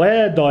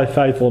declared thy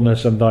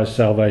faithfulness and thy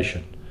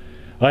salvation.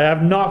 I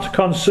have not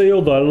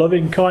concealed thy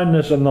loving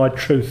kindness and thy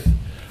truth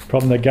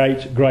from the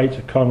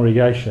great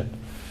congregation.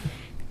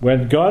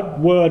 When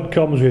God's word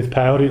comes with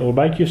power, it will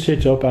make you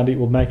sit up and it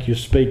will make you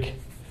speak.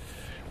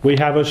 We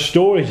have a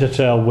story to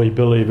tell, we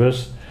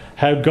believers,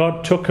 how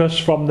God took us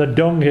from the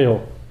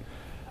dunghill,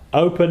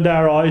 opened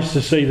our eyes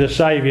to see the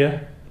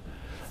Saviour,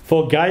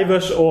 forgave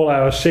us all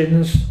our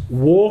sins,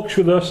 walks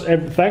with us,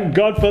 thank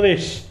God for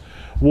this,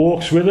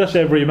 walks with us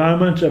every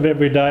moment of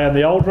every day. And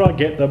the older I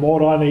get, the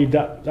more I need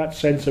that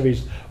sense of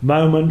his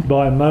moment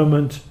by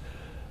moment,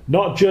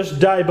 not just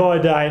day by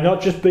day,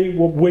 not just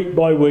week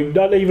by week,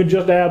 not even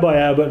just hour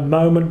by hour, but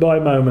moment by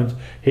moment.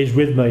 He's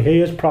with me. He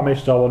has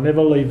promised, I will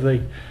never leave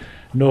thee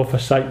nor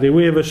forsake thee.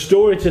 We have a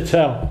story to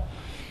tell.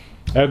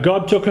 How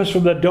God took us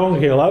from the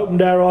dunghill,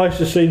 opened our eyes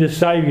to see the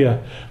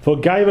Saviour,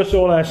 forgave us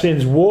all our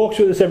sins, walks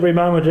with us every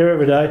moment of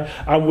every day,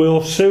 and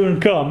will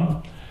soon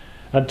come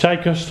and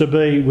take us to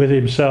be with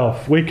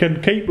himself. We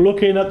can keep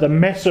looking at the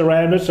mess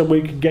around us and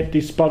we can get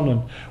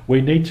despondent.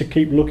 We need to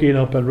keep looking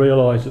up and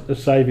realise that the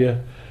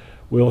Saviour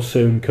will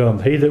soon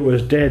come. He that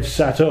was dead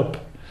sat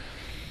up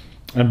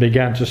and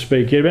began to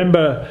speak. You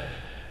remember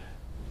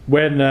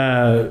when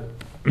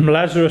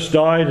Lazarus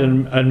died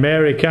and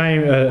Mary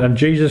came and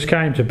Jesus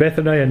came to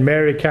Bethany, and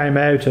Mary came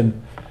out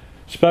and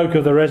spoke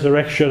of the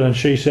resurrection, and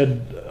she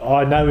said,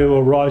 I know he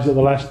will rise at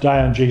the last day.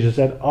 And Jesus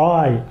said,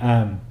 I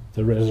am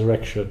the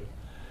resurrection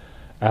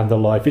and the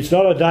life. It's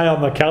not a day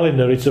on the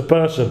calendar, it's a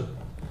person.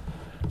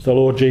 It's the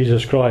Lord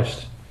Jesus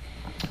Christ.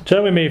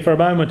 Turn with me for a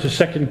moment to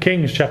 2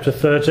 Kings chapter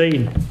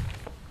 13.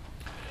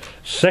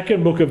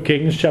 Second book of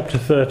Kings chapter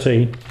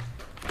 13.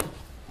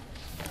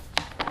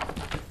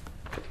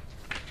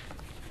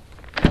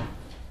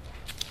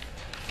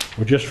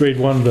 We'll just read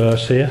one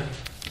verse here.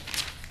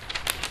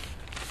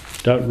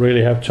 Don't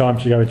really have time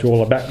to go into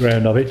all the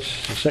background of it.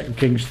 2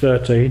 Kings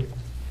 13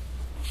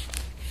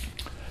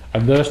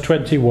 and verse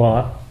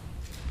 21.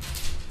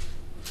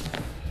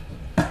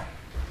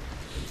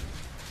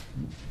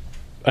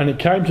 And it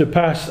came to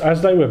pass,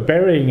 as they were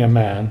burying a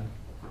man,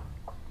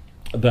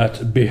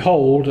 that,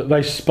 behold,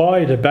 they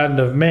spied a band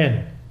of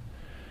men.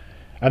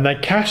 And they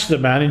cast the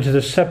man into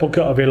the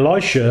sepulchre of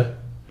Elisha.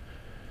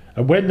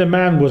 And when the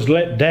man was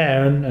let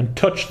down and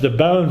touched the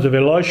bones of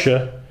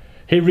Elisha,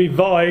 he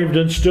revived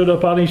and stood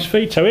up on his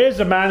feet. So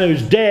here's a man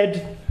who's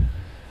dead.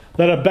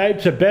 They're about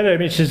to bury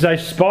him. It says they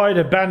spied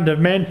a band of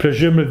men.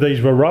 Presumably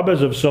these were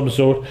robbers of some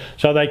sort.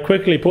 So they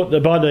quickly put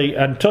the body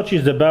and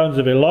touches the bones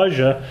of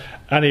Elisha,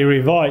 and he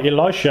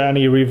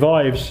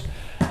revives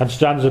and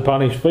stands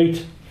upon his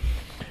feet.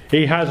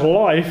 He has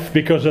life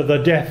because of the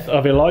death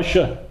of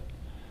Elisha,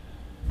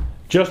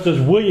 just as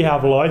we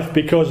have life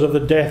because of the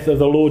death of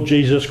the Lord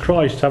Jesus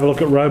Christ. Have a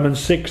look at Romans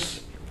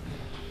 6.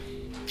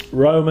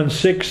 Romans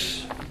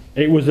 6.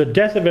 It was the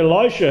death of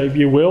Elisha, if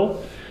you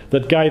will,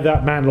 that gave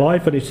that man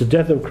life, and it's the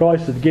death of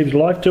Christ that gives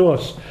life to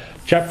us.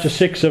 Chapter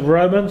 6 of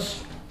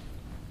Romans,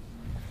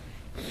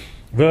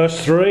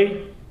 verse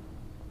 3.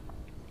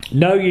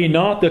 Know ye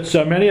not that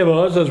so many of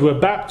us as were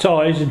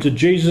baptized into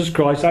Jesus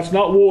Christ, that's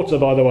not water,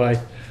 by the way,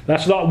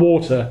 that's not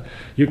water.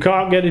 You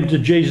can't get into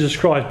Jesus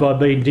Christ by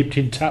being dipped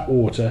in tap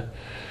water.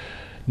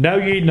 Know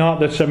ye not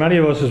that so many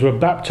of us as were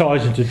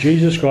baptized into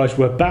Jesus Christ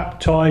were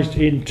baptized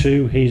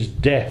into his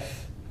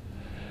death?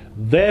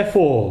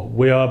 Therefore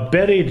we are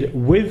buried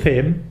with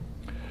him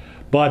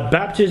by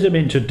baptism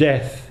into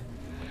death,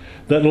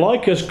 that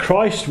like as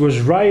Christ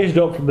was raised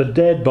up from the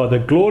dead by the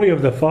glory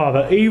of the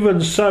Father, even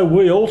so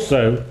we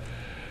also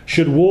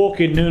should walk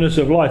in newness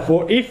of life.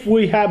 For if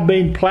we have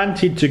been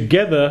planted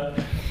together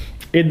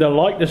in the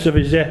likeness of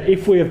his death,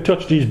 if we have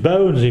touched his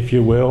bones, if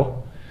you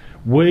will,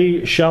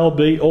 we shall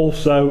be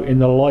also in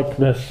the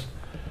likeness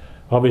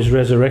of his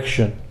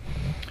resurrection.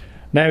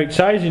 Now it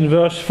says in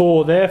verse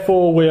 4,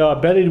 therefore we are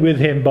buried with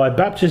him by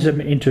baptism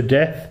into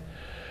death,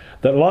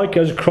 that like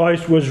as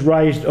Christ was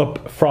raised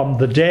up from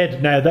the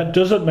dead. Now that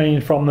doesn't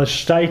mean from the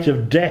state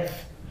of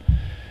death.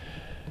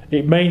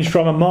 It means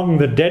from among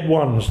the dead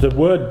ones. The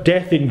word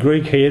death in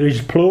Greek here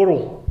is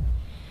plural.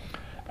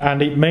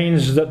 And it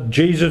means that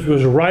Jesus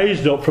was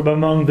raised up from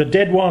among the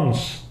dead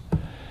ones.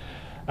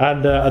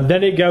 And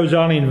then it goes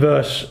on in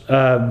verse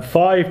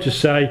 5 to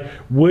say,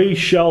 we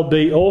shall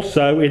be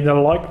also in the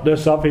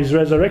likeness of his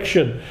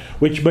resurrection.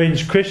 Which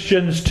means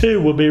Christians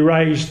too will be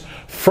raised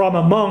from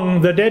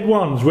among the dead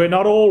ones. We're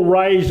not all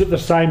raised at the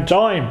same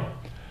time.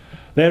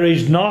 There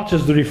is not,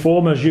 as the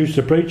reformers used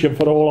to preach, and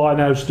for all I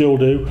know still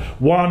do,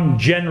 one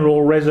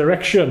general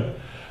resurrection.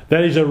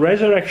 There is a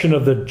resurrection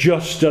of the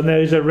just, and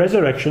there is a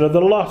resurrection of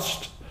the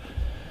lost.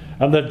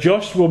 And the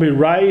just will be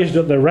raised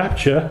at the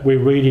rapture. We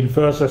read in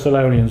 1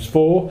 Thessalonians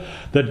 4,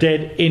 the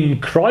dead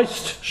in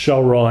Christ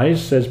shall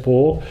rise, says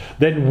Paul.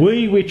 Then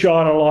we which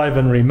are alive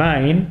and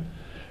remain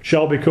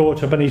shall be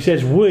caught up. And he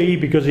says we,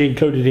 because he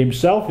included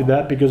himself in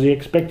that, because he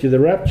expected the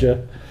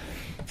rapture,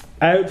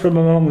 out from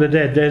among the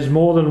dead. There's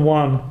more than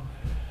one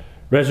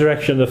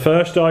resurrection. The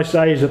first, I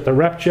say, is at the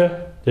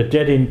rapture. The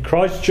dead in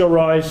Christ shall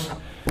rise.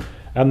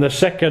 And the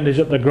second is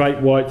at the great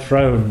white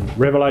throne.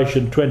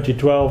 Revelation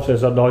 20:12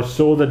 says, and I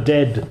saw the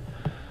dead,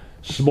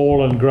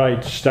 small and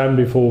great, stand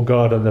before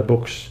God, and the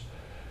books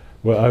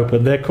were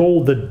opened. They're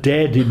called the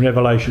dead in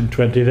Revelation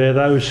 20. They're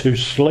those who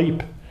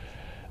sleep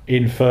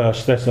in 1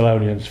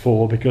 Thessalonians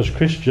 4, because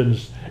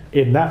Christians,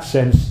 in that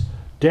sense,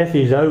 death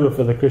is over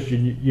for the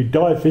Christian. You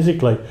die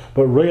physically,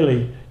 but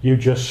really you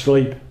just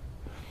sleep.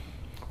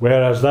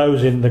 Whereas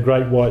those in the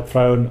great white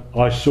throne,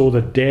 I saw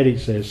the dead, it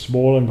says,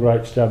 small and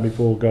great, stand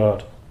before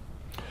God.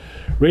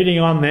 Reading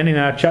on then in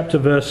our chapter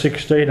verse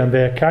 16, and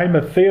there came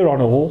a fear on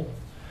all,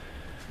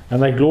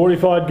 and they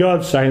glorified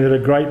God, saying that a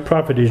great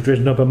prophet is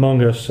risen up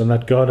among us, and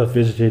that God hath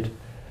visited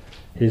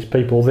his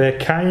people. There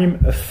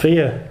came a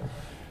fear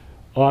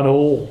on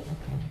all.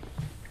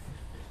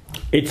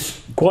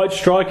 It's quite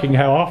striking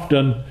how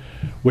often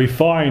we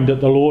find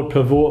that the Lord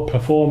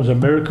performs a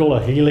miracle,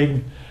 a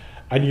healing,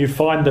 and you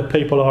find that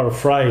people are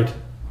afraid.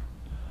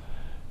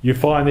 You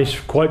find this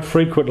quite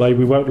frequently.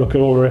 We won't look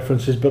at all the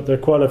references, but there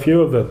are quite a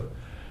few of them,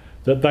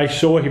 that they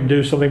saw him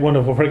do something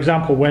wonderful. For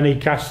example, when he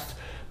cast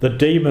the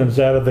demons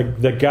out of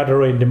the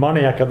Gadarene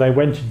demoniac and they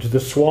went into the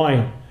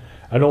swine,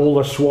 and all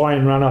the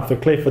swine ran off the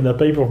cliff and the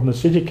people from the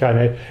city came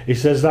out, he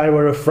says they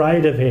were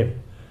afraid of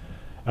him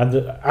and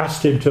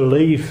asked him to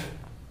leave.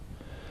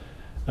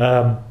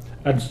 And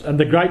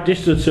the great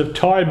distance of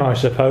time, I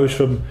suppose,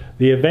 from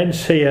the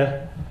events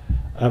here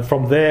and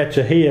from there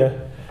to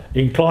here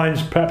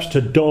inclines perhaps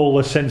to dull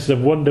the sense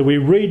of wonder. We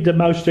read the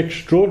most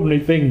extraordinary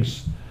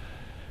things,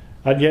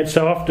 and yet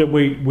so often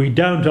we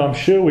don't, I'm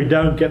sure we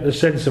don't get the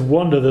sense of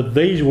wonder that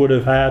these would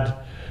have had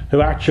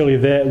who actually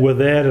were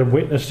there and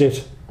witnessed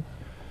it.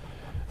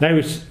 Now,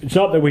 it's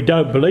not that we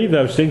don't believe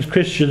those things.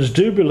 Christians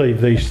do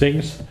believe these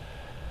things,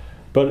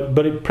 but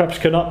it perhaps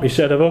cannot be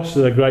said of us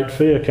that a great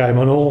fear came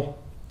on all.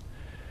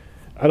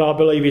 And I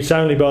believe it's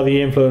only by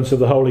the influence of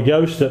the Holy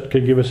Ghost that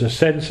can give us a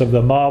sense of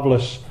the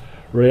marvellous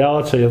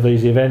reality of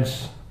these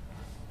events.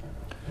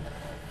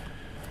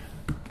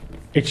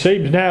 It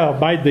seems now, I've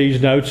made these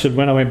notes, and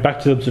when I went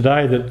back to them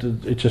today, that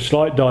it's a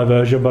slight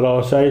diversion, but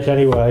I'll say it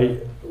anyway.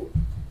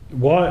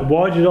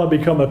 Why did I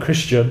become a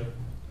Christian?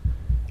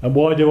 And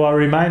why do I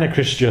remain a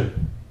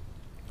Christian?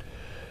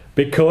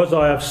 Because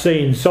I have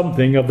seen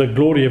something of the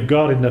glory of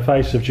God in the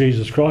face of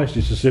Jesus Christ.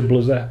 It's as simple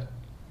as that.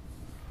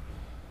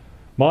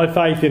 My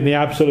faith in the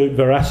absolute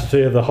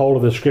veracity of the whole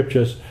of the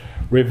Scriptures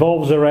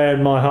revolves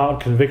around my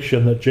heart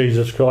conviction that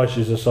Jesus Christ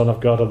is the Son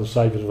of God and the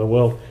Saviour of the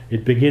world.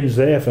 It begins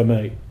there for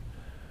me.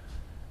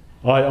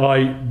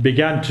 I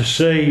began to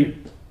see,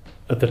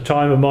 at the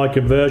time of my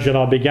conversion,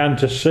 I began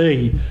to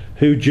see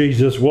who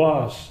Jesus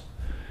was.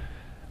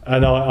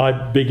 And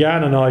I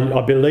began, and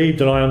I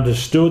believed and I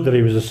understood that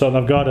he was the Son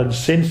of God. And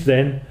since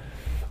then,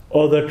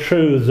 other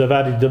truths have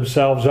added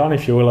themselves on,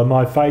 if you will, and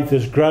my faith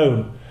has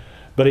grown.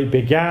 But it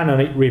began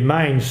and it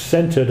remains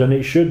centred, and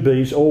it should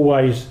be, it's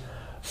always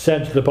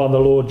centred upon the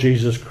Lord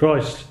Jesus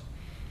Christ.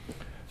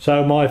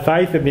 So my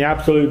faith in the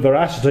absolute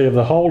veracity of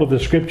the whole of the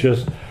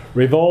Scriptures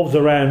revolves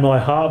around my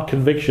heart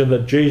conviction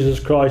that Jesus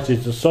Christ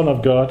is the Son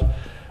of God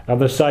and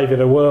the Saviour of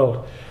the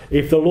world.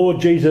 If the Lord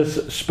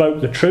Jesus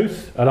spoke the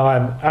truth, and I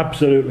am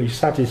absolutely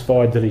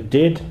satisfied that he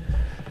did,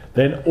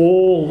 then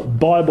all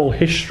Bible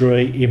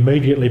history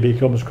immediately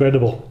becomes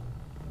credible.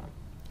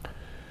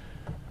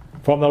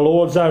 From the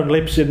Lord's own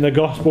lips in the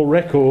Gospel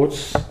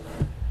records,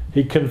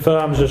 he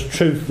confirms as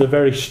truth the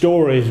very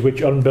stories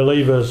which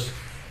unbelievers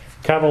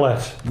cavil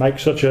at, make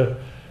such a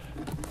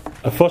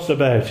fuss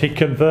about. He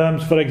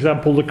confirms, for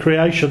example, the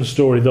creation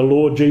story, the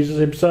Lord Jesus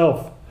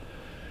himself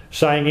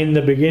saying, in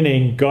the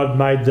beginning God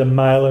made them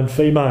male and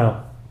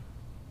female.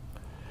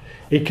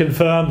 He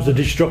confirms the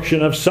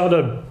destruction of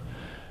Sodom,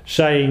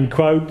 saying,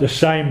 quote, the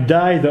same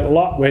day that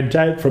Lot went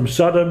out from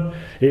Sodom,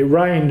 it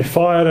rained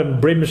fire and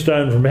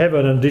brimstone from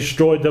heaven and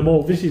destroyed them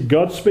all. This is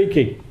God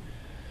speaking.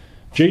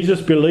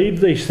 Jesus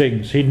believed these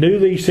things. He knew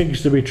these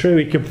things to be true.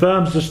 He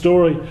confirms the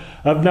story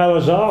of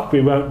Noah's Ark. We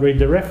won't read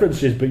the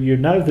references, but you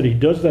know that he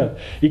does that.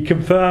 He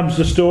confirms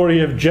the story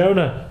of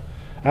Jonah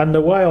and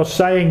the whale,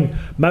 saying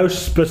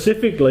most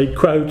specifically,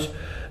 quote,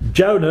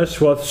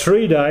 Jonas was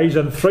 3 days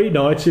and 3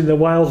 nights in the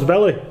whale's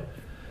belly.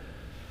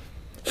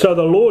 So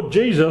the Lord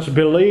Jesus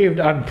believed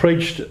and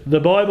preached the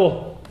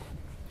Bible.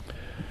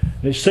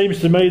 It seems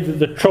to me that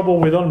the trouble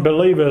with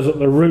unbelievers at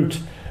the root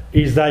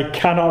is they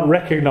cannot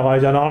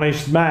recognise an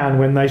honest man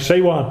when they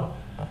see one.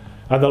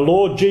 And the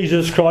Lord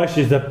Jesus Christ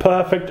is the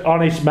perfect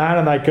honest man,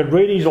 and they can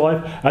read his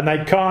life and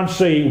they can't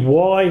see.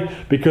 Why?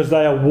 Because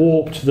they are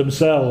warped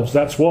themselves.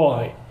 That's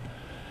why.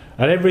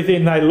 And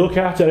everything they look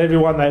at and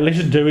everyone they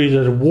listen to is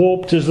as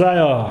warped as they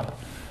are.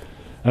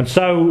 And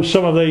so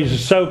some of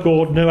these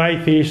so-called new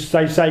atheists,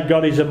 they say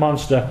God is a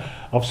monster.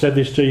 I've said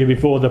this to you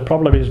before. The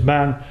problem is,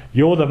 man,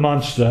 you're the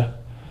monster.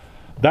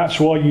 That's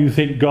why you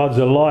think God's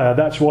a liar.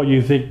 That's why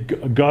you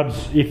think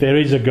God's, if there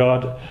is a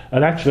God.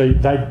 And actually,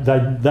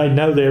 they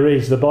know there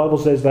is. The Bible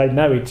says they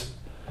know it.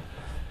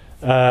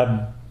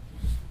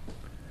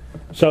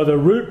 So the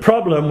root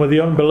problem with the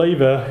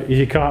unbeliever is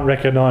he can't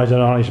recognise an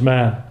honest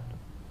man.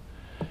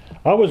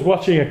 I was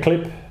watching a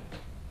clip,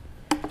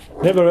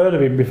 never heard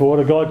of him before,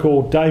 a guy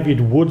called David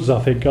Woods, I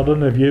think. I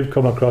don't know if you've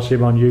come across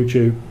him on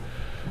YouTube.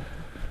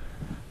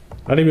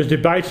 And he was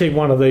debating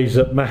one of these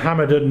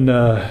Mohammedan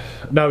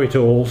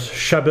know-it-alls,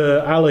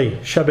 Shabir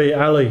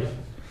Ali.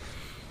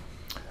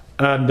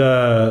 And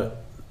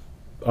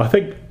I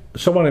think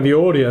someone in the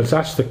audience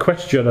asked the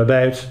question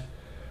about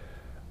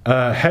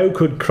how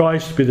could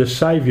Christ be the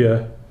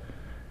Saviour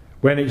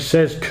when it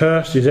says,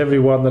 cursed is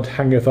everyone that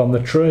hangeth on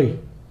the tree?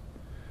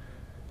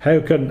 How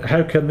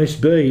can this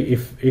be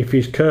if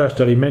he's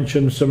cursed? And he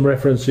mentioned some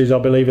references, I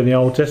believe, in the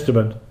Old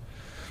Testament.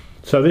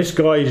 So this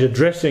guy is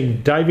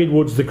addressing David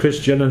Woods the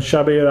Christian and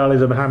Shabir Ali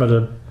the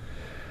Mohammedan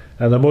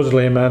and the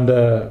Muslim,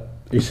 and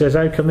he says,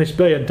 how can this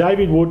be? And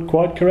David Wood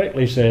quite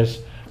correctly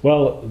says,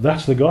 well,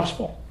 that's the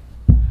gospel.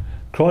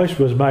 Christ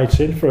was made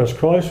sin for us.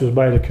 Christ was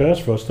made a curse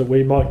for us that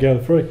we might go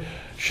free.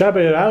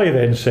 Shabir Ali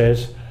then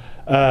says,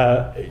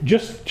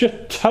 just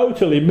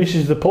totally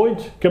misses the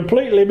point,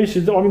 completely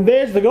misses I mean,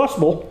 there's the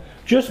gospel,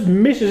 just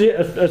misses it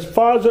as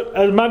far as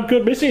a man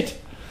could miss it.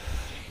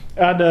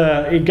 And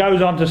it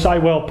goes on to say,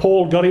 well,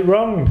 Paul got it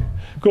wrong.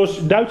 Of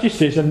course, notice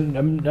this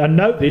and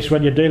note this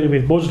when you're dealing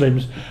with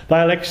Muslims.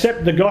 They'll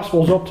accept the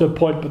Gospels up to a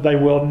point, but they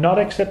will not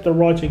accept the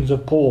writings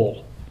of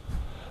Paul.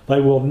 They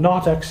will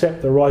not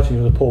accept the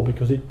writings of Paul,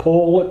 because it's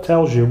Paul that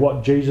tells you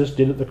what Jesus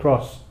did at the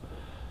cross.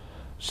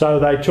 So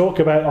they talk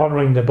about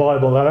honouring the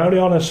Bible. They'll only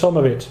honour some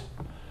of it.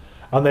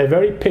 And they're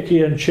very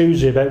picky and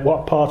choosy about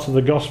what parts of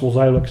the Gospels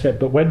they'll accept.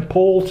 But when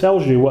Paul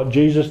tells you what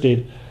Jesus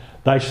did,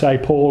 they say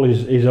Paul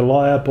is a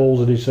liar,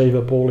 Paul's a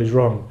deceiver, Paul is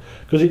wrong.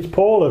 Because it's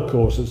Paul, of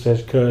course, that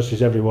says,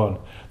 curses everyone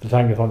that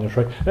hangeth on the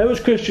tree. Now, as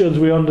Christians,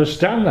 we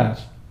understand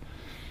that.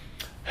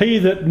 He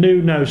that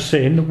knew no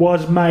sin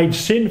was made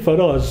sin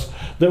for us,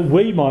 that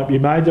we might be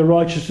made the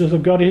righteousness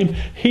of God in him.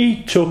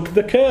 He took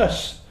the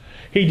curse.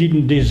 He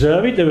didn't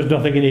deserve it. There was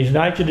nothing in his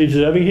nature to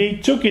deserve it. He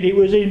took it. It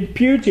was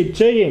imputed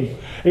to him.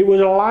 It was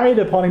laid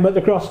upon him at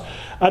the cross.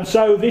 And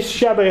so this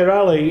Shabir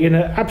Ali, in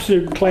an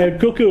absolute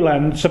cloud cuckoo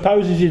land,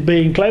 supposes he's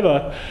being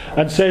clever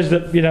and says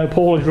that, you know,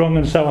 Paul is wrong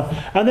and so on.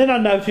 And then I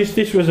noticed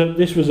this was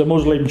a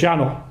Muslim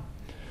channel.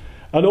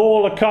 And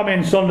all the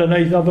comments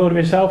underneath, I thought to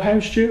myself, how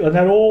stupid. And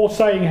they're all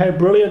saying how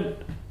brilliant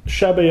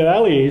Shabir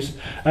Ali is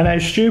and how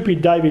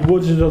stupid David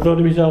Woods is. I thought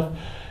to myself,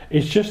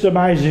 it's just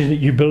amazing that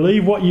you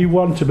believe what you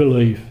want to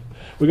believe.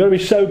 We've got to be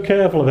so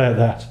careful about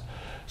that.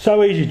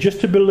 So easy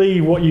just to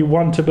believe what you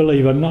want to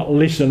believe and not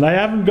listen. They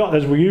haven't got,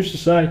 as we used to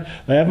say,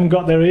 they haven't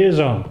got their ears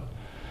on.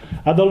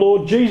 And the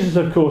Lord Jesus,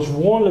 of course,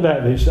 warned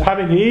about this.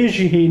 Having ears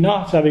ye hear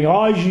not, having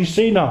eyes ye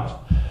see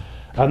not.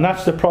 And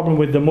that's the problem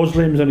with the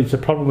Muslims, and it's a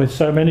problem with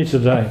so many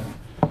today.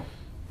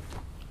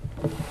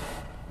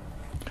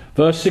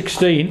 Verse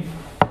 16.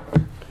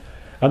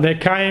 And there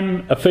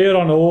came a fear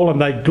on all,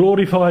 and they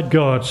glorified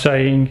God,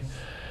 saying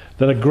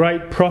that a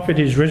great prophet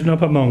is risen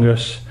up among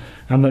us,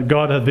 and that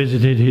God hath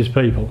visited his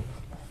people.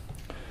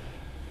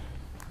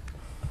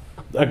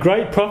 A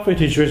great prophet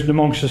is risen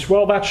amongst us.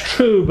 Well, that's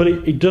true, but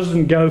it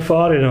doesn't go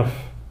far enough.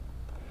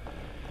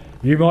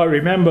 You might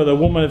remember the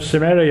woman of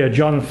Samaria,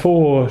 John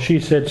 4, she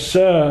said,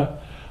 Sir,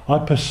 I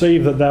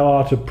perceive that thou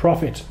art a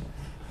prophet.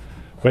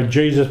 When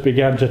Jesus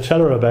began to tell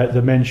her about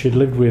the men she'd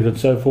lived with and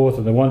so forth,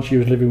 and the one she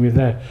was living with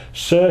there.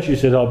 Sir, she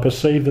said, I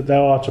perceive that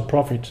thou art a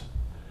prophet.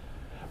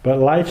 But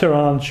later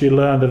on she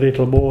learned a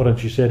little more, and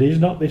she said, Is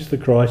not this the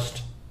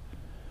Christ?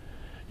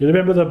 You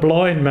remember the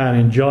blind man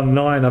in John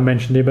 9, I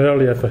mentioned him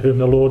earlier, for whom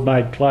the Lord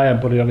made clay and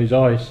put it on his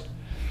eyes.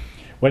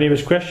 When he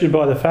was questioned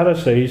by the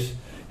Pharisees,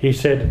 he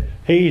said,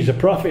 He's a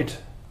prophet.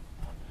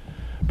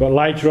 But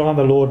later on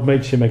the Lord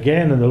meets him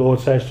again, and the Lord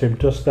says to him,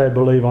 Dost thou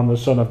believe on the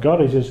Son of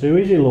God? He says, Who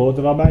is he, Lord,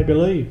 that I may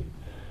believe?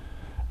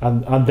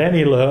 And then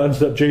he learns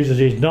that Jesus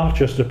is not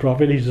just a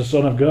prophet, he's the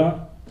Son of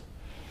God.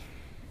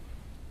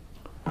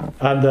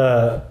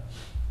 And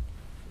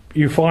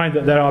you find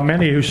that there are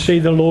many who see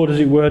the Lord, as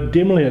it were,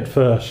 dimly at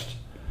first,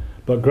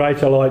 but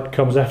greater light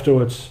comes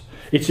afterwards.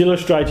 It's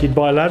illustrated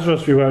by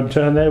Lazarus. We won't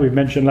turn there. We've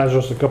mentioned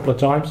Lazarus a couple of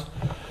times.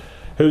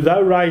 Who,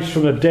 though raised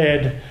from the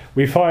dead,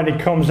 we find he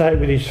comes out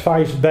with his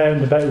face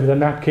bound about with a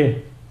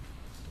napkin.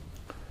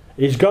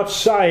 He's got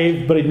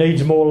saved, but he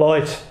needs more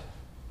light.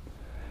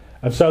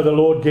 And so the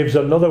Lord gives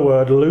another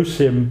word, loose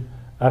him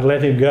and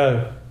let him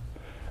go.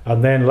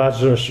 And then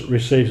Lazarus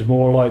receives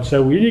more light.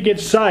 So when you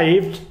get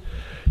saved,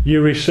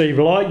 you receive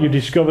light, you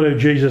discover who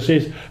Jesus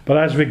is. But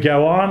as we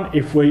go on,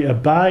 if we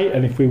obey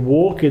and if we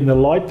walk in the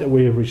light that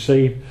we have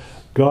received,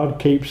 God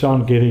keeps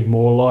on giving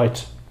more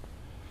light.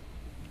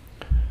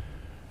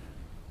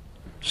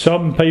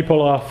 Some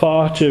people are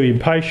far too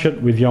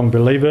impatient with young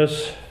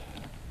believers,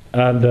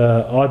 and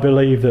I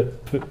believe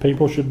that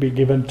people should be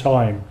given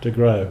time to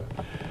grow.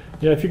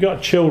 You know, if you've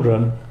got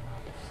children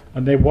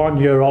and they're 1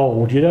 year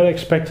old, you don't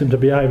expect them to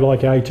behave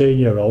like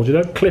 18-year-olds. You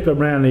don't clip them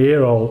round the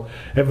ear hole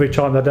every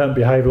time they don't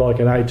behave like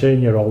an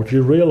 18-year-old.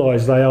 You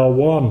realise they are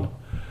one,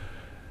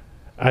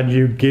 and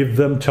you give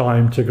them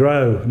time to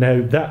grow.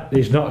 Now, that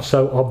is not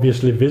so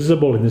obviously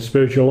visible in the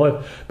spiritual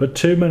life, but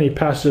too many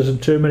pastors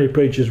and too many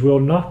preachers will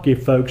not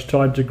give folks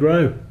time to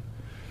grow.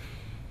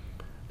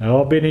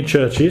 Now, I've been in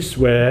churches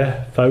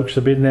where folks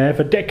have been there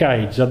for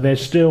decades and they're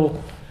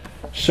still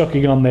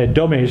sucking on their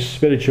dummies,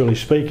 spiritually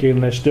speaking,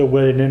 and they're still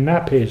wearing their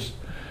nappies.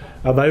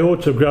 And they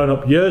ought to have grown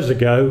up years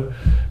ago,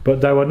 but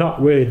they were not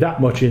really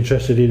that much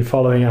interested in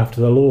following after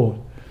the Lord.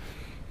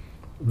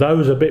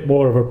 Those are a bit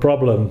more of a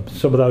problem.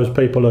 Some of those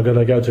people are going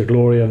to go to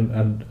glory,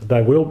 and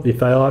they will, if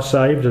they are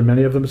saved, and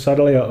many of them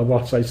sadly, I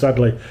won't say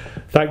sadly,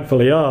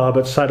 thankfully are,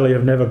 but sadly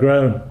have never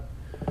grown.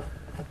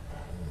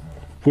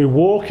 If we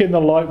walk in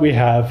the light we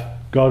have,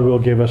 God will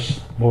give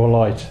us more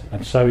light.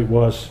 And so it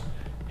was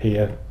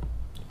here.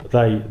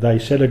 They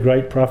said a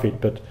great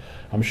prophet, but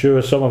I'm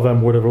sure some of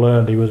them would have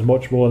learned he was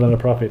much more than a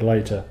prophet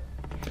later.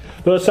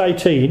 Verse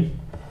 18,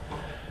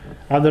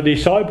 and the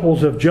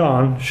disciples of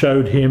John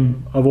showed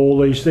him of all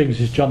these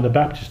things. It's John the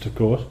Baptist, of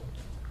course.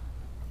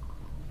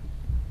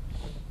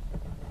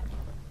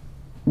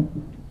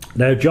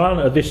 Now John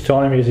at this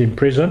time is in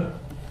prison.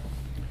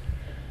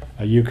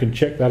 You can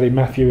check that in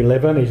Matthew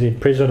 11. He's in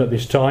prison at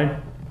this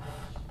time.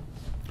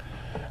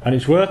 And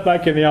it's worth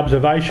making the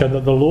observation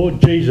that the Lord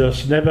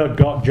Jesus never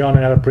got John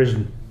out of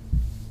prison.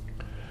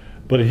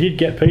 But he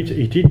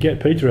did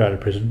get Peter out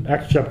of prison.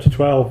 Acts chapter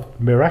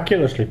 12,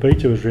 miraculously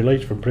Peter was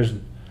released from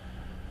prison.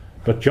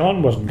 But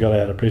John wasn't got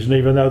out of prison,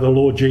 even though the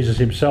Lord Jesus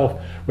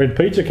himself, when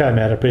Peter came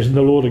out of prison,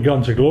 the Lord had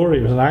gone to glory.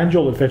 It was an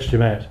angel that fetched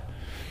him out.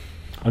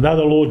 And though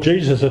the Lord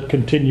Jesus had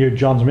continued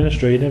John's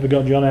ministry, he never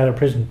got John out of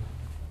prison.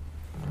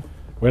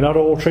 We're not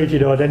all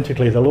treated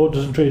identically. The Lord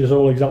doesn't treat us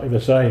all exactly the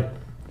same.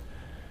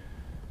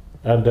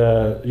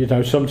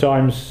 And,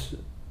 sometimes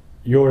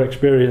your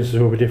experiences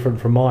will be different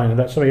from mine, and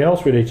that's something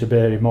else we need to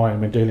bear in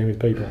mind when dealing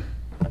with people.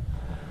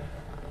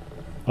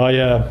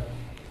 I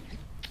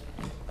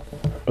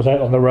was out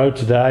on the road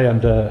today,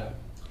 and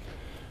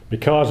my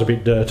car's a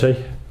bit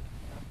dirty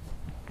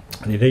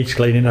and it needs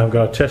cleaning. I've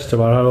got a test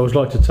tomorrow. I always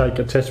like to take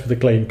a test with a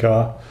clean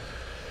car.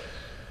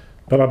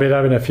 But I've been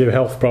having a few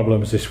health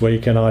problems this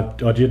week, and I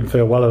didn't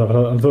feel well enough.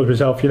 And I thought to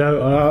myself,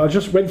 I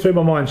just went through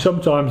my mind,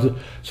 sometimes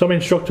some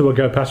instructor will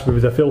go past me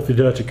with a filthy,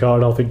 dirty car,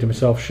 and I'll think to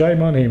myself,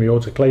 shame on him, he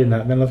ought to clean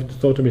that. And then I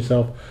thought to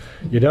myself,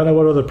 you don't know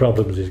what other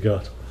problems he's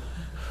got.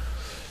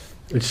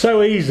 It's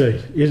so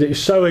easy, it's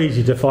so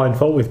easy to find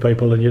fault with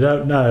people, and you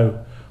don't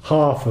know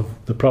half of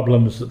the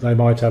problems that they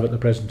might have at the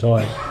present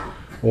time,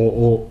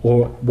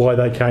 or why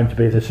they came to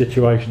be the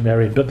situation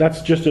they're in. But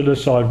that's just an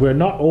aside. We're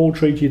not all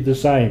treated the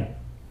same.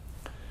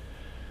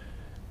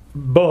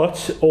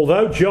 But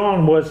although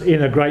John was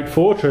in a great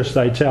fortress,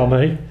 they tell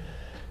me,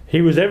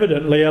 he was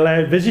evidently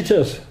allowed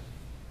visitors.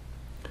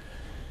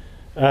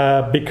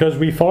 Because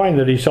we find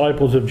the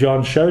disciples of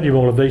John showed him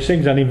all of these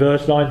things, and in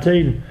verse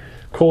 19,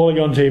 calling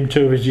unto him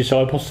two of his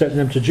disciples, sent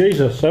them to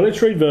Jesus. So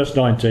let's read verse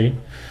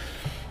 19.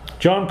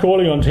 John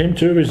calling unto him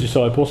two of his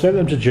disciples, sent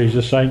them to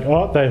Jesus, saying,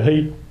 Art thou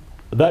he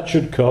that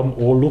should come,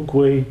 or look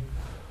we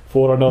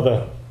for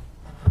another?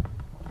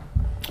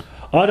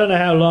 I don't know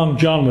how long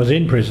John was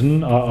in prison.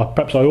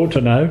 Perhaps I ought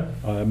to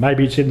know.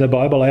 Maybe it's in the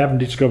Bible. I haven't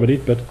discovered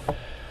it, but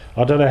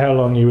I don't know how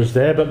long he was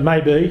there. But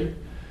maybe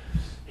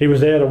he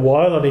was there a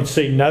while and he'd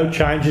seen no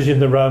changes in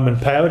the Roman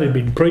power. He'd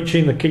been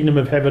preaching the kingdom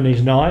of heaven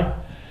is nigh.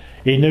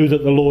 He knew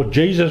that the Lord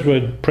Jesus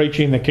was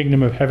preaching the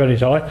kingdom of heaven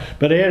is nigh.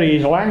 But here he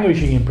is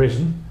languishing in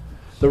prison.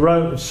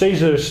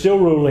 Caesar is still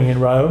ruling in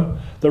Rome.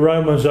 The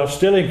Romans are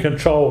still in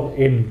control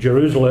in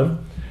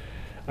Jerusalem.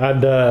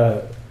 And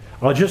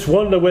I just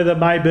wonder whether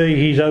maybe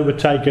he's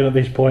overtaken at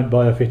this point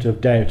by a fit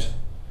of doubt.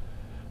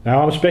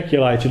 Now I'm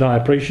speculating, I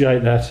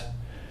appreciate that.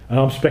 And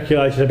I'm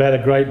speculating about a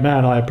great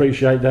man, I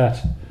appreciate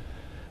that.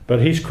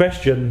 But his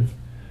question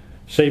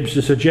seems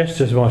to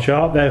suggest as much.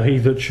 Art thou he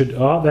that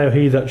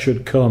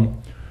should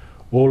come,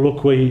 or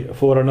look we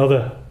for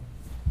another?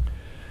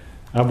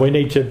 And we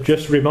need to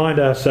just remind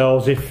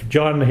ourselves, if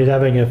John is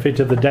having a fit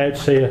of the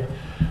doubts here,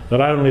 that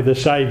only the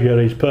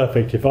Saviour is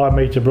perfect. If I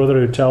meet a brother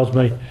who tells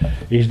me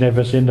he's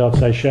never sinned, I'd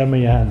say, show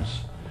me your hands,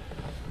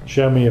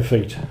 show me your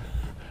feet.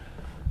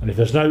 And if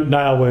there's no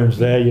nail wounds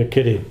there, you're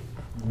kidding.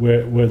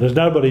 Where there's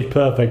nobody's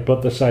perfect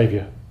but the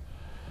Saviour.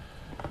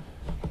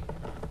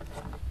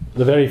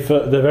 The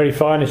very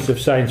finest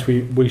of saints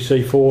we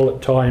see fall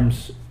at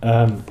times,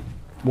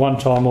 one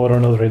time or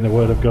another in the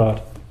Word of God.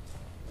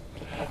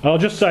 I'll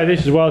just say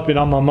this as well, it's been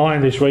on my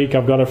mind this week.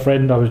 I've got a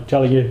friend, I was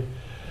telling you,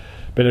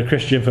 been a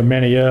Christian for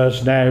many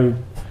years now.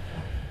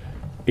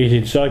 He's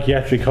in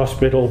psychiatric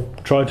hospital,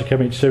 tried to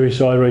commit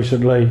suicide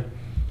recently,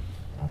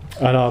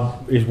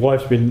 and his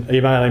wife's been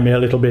emailing me a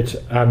little bit,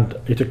 and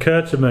it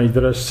occurred to me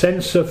that a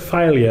sense of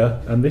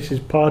failure, and this is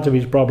part of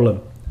his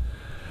problem,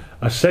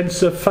 a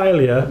sense of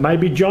failure,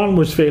 maybe John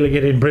was feeling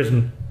it in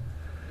prison,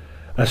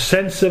 a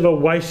sense of a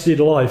wasted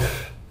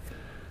life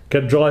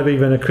can drive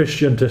even a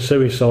Christian to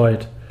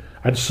suicide,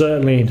 and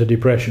certainly into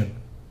depression.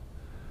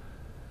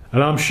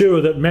 And I'm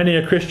sure that many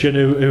a Christian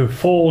who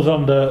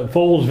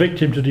falls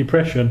victim to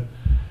depression,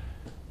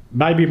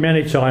 maybe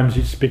many times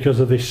it's because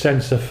of this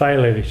sense of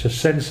failure. It's a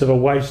sense of a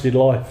wasted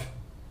life.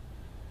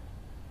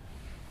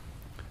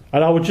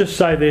 And I would just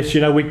say this,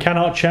 we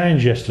cannot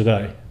change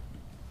yesterday.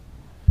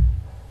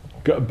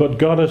 But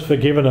God has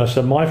forgiven us,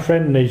 and my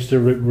friend needs to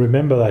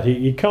remember that.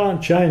 He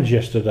can't change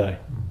yesterday.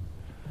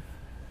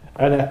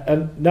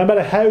 And no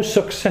matter how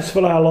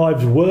successful our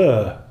lives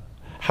were,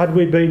 had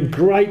we been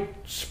great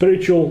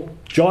spiritual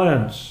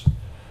giants,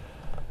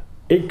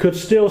 this could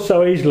still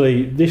so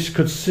easily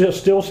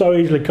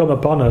come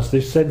upon us,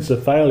 this sense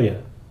of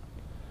failure.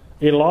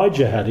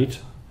 Elijah had it.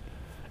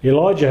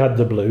 Elijah had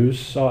the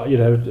blues.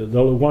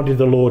 Wanted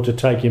the Lord to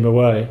take him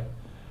away.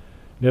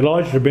 And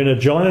Elijah had been a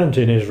giant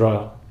in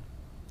Israel.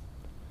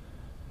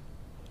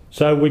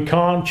 So we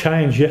can't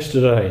change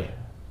yesterday.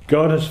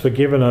 God has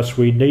forgiven us.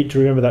 We need to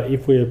remember that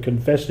if we have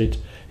confessed it,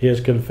 He has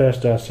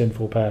confessed our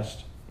sinful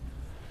past.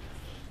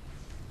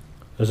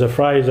 There's a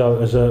phrase,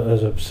 as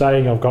a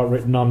saying I've got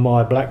written on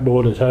my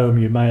blackboard at home,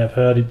 you may have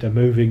heard it, the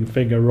moving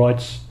finger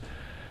writes,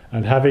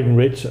 and having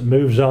writ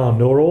moves on,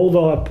 nor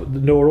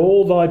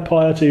all thy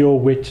piety or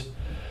wit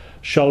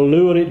shall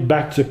lure it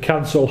back to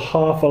cancel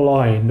half a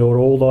line, nor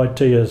all thy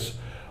tears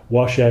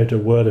wash out a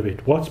word of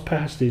it. What's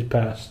past is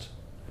past.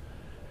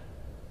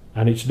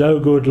 And it's no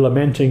good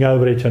lamenting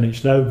over it, and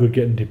it's no good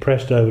getting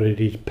depressed over it.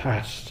 It's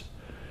past.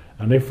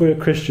 And if we're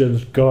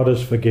Christians, God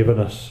has forgiven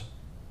us.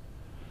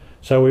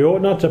 So we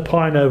ought not to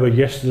pine over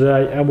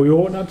yesterday, and we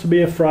ought not to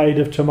be afraid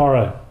of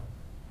tomorrow.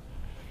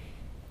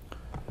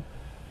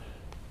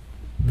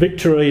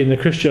 Victory in the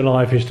Christian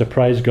life is to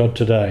praise God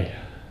today.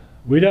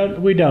 We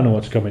don't know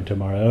what's coming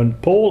tomorrow.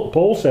 And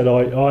Paul said,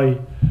 I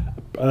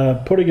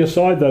putting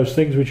aside those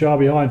things which are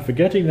behind,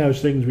 forgetting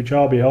those things which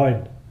are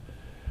behind.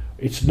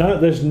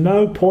 There's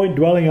no point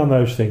dwelling on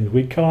those things.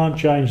 We can't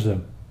change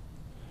them.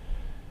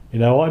 You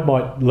know, I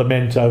might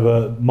lament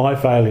over my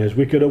failures.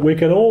 We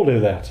can all do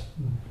that.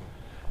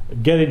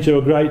 Get into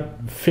a great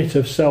fit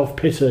of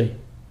self-pity.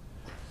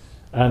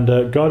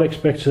 And God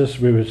expects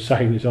us, I was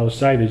saying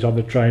this on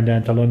the train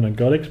down to London,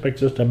 God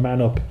expects us to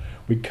man up.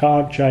 We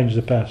can't change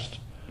the past.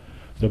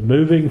 The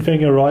moving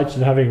finger writes,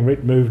 and having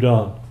writ moves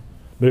on.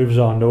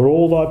 Nor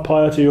all thy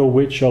piety or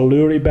wit shall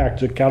lure thee back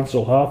to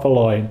cancel half a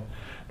line,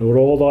 nor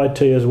all thy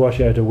tears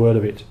wash out a word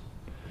of it.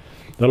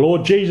 The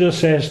Lord Jesus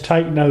says,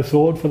 take no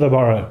thought for the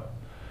morrow.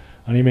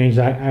 And he means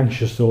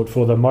anxious thought,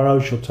 for the morrow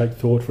shall take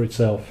thought for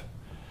itself.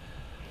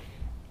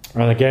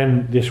 And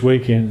again, this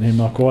week in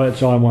my quiet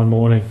time one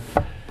morning,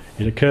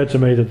 it occurred to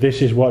me that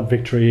this is what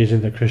victory is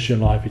in the Christian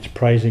life. It's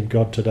praising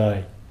God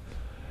today.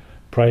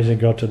 Praising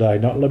God today.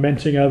 Not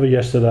lamenting over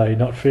yesterday,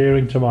 not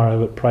fearing tomorrow,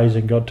 but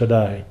praising God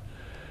today.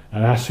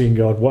 And asking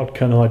God, what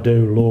can I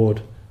do,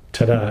 Lord,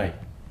 today?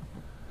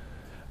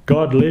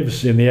 God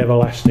lives in the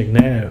everlasting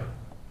now.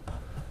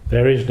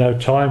 There is no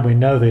time, we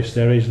know this,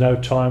 there is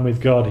no time with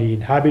God. He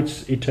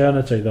inhabits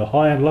eternity, the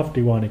high and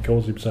lofty one, he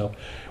calls himself,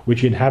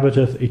 which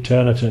inhabiteth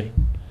eternity.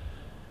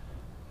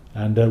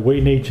 And we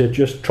need to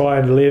just try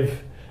and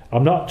live.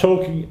 I'm not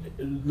talking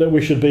that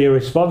we should be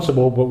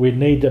irresponsible, but we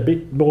need a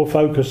bit more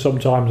focus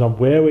sometimes on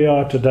where we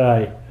are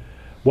today.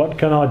 What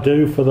can I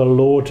do for the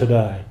Lord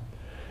today?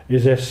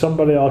 Is there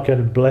somebody I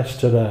can bless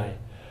today?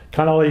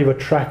 Can I leave a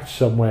tract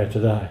somewhere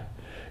today?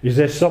 Is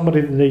there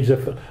somebody that needs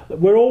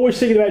we're always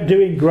thinking about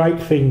doing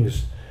great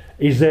things.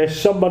 Is there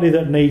somebody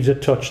that needs a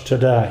touch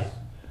today?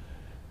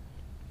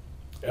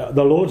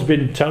 The Lord's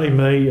been telling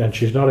me, and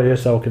she's not here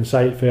so I can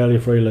say it fairly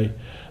freely,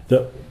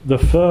 that the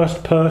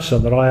first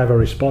person that I have a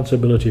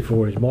responsibility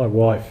for is my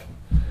wife.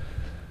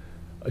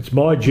 It's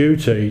my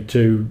duty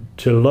to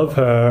love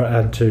her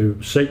and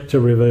to seek to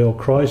reveal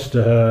Christ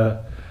to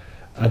her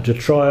and to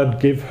try and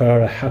give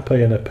her a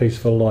happy and a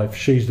peaceful life.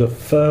 She's the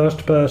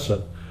first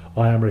person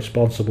I am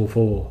responsible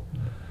for.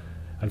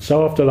 And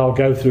so often I'll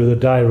go through the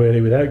day really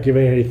without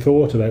giving any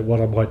thought about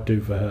what I might do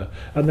for her.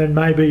 And then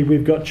maybe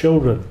we've got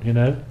children, you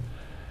know,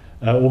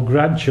 or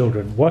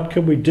grandchildren. What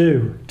can we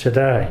do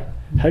today?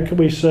 How can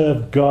we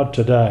serve God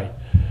today?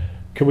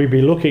 Can we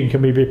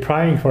be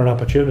praying for an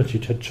opportunity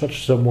to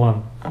touch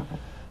someone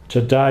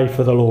today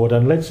for the Lord?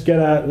 And let's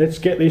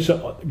get these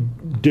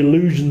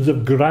delusions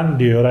of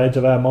grandeur out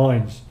of our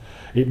minds.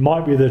 It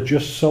might be there's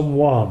just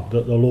someone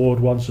that the Lord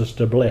wants us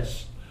to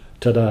bless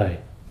today.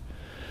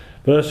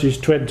 Verses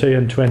 20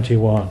 and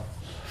 21.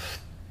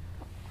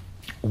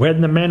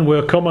 When the men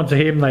were come unto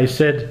him, they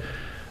said,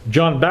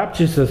 John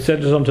Baptist hath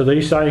sent us unto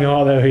thee, saying,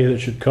 art thou he that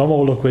should come,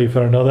 or look we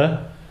for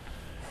another?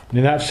 And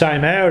in that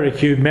same hour he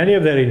cured many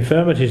of their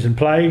infirmities and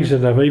plagues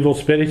and of evil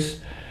spirits,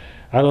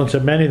 and unto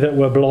many that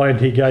were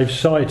blind he gave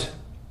sight.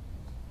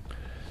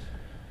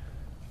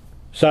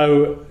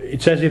 So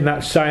it says in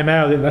that same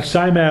hour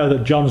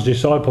that John's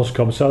disciples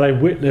come, so they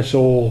witness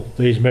all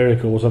these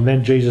miracles. And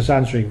then Jesus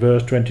answering,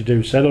 verse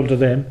 22, said unto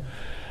them,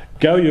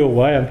 go your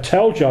way and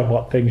tell John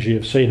what things ye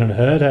have seen and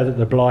heard, how that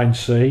the blind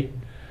see,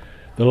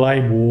 the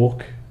lame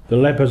walk, the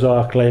lepers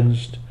are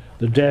cleansed,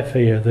 the deaf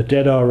hear, the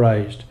dead are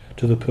raised,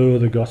 to the poor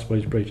the gospel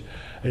is preached.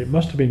 It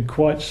must have been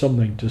quite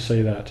something to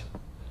see that.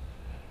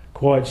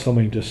 Quite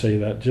something to see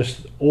that.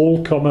 Just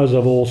all comers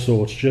of all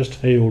sorts, just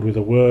healed with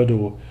a word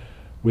or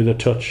with a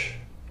touch.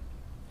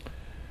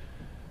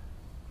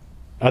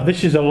 And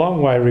this is a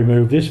long way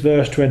removed. This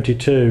verse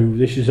 22,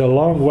 this is a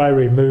long way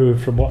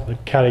removed from what the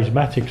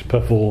charismatics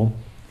perform,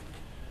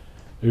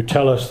 who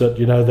tell us that,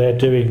 you know, they're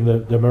doing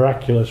the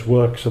miraculous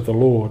works of the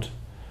Lord.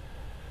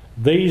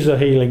 These are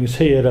healings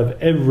here of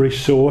every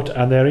sort,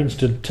 and they're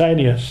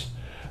instantaneous.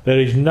 There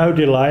is no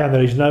delay and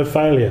there is no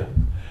failure.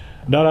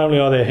 Not only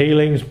are there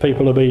healings,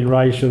 people are being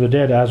raised from the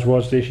dead, as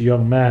was this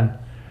young man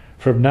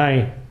from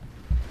Nain.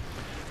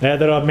 Now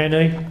there are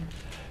many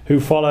who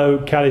follow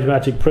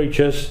charismatic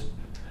preachers,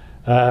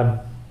 and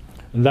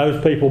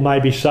those people may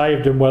be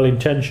saved and well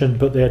intentioned,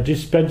 but they're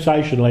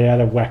dispensationally out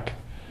of whack.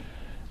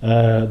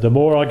 The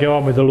more I go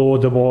on with the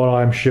Lord, the more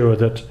I am sure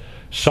that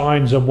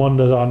signs and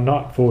wonders are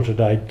not for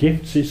today.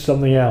 Gifts is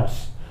something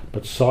else,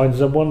 but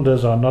signs and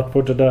wonders are not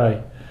for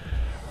today.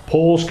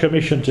 Paul's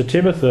commission to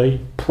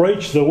Timothy,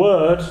 preach the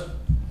word,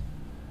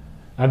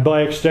 and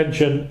by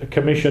extension a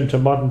commission to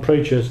modern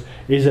preachers,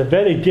 is a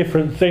very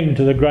different thing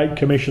to the Great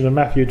Commission of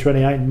Matthew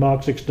 28 and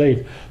Mark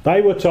 16.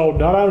 They were told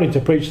not only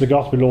to preach the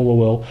gospel in all the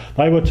world,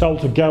 they were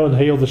told to go and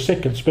heal the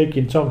sick and speak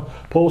in tongues.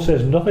 Paul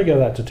says nothing of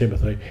that to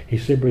Timothy. He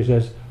simply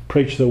says,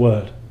 preach the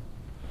word.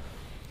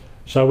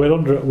 So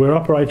we're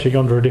operating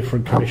under a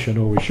different commission,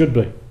 or we should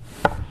be.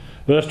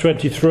 Verse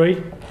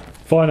 23,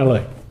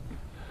 finally,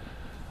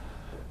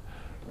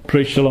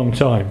 preached a long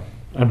time.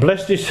 And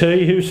blessed is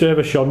he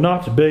whosoever shall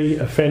not be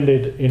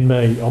offended in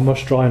me. I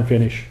must try and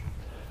finish.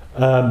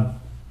 I'm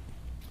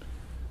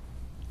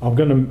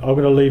going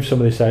to leave some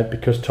of this out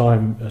because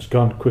time has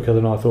gone quicker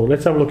than I thought.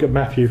 Let's have a look at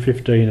Matthew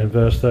 15 and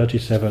verse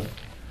 37.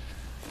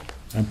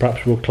 And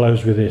perhaps we'll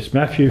close with this.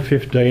 Matthew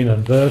 15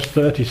 and verse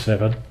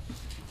 37.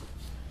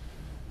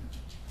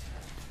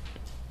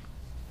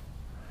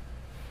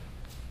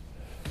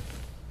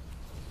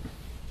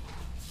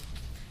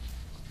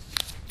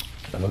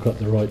 Have I got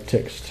the right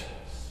text?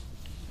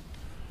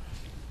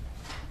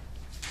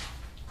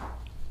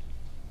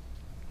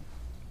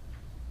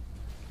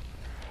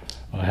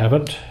 I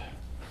haven't.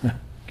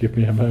 Give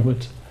me a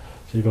moment.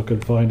 See if I can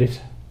find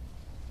it.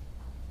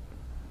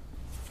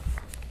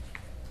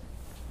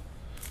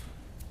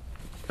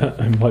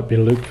 It might be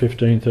Luke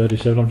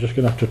 15:37. I'm just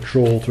going to have to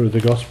trawl through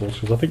the Gospels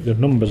because I think the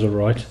numbers are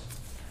right.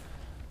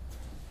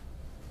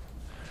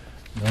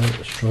 No,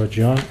 let's try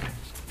John.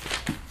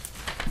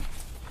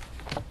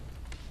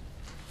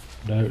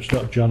 No, it's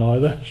not John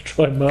either. Let's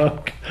try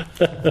Mark.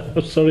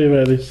 Sorry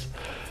about this.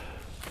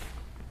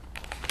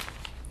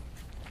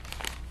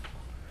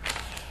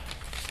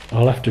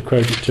 I'll have to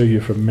quote it to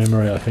you from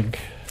memory, I think.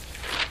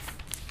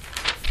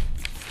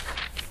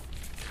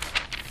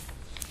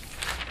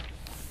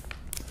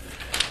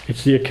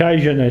 It's the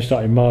occasion, it's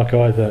not in Mark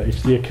either,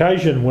 it's the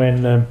occasion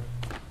when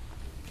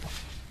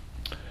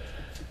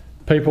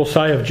people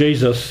say of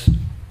Jesus,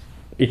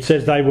 it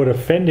says they were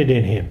offended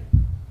in him.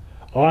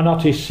 Are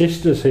not his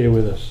sisters here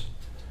with us?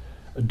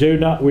 Do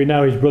not we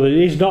know his brother?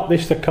 Is not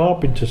this the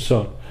carpenter's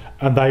son?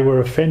 And they were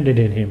offended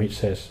in him, it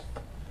says.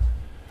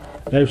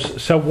 Now,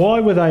 so why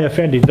were they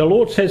offended? The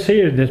Lord says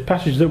here in this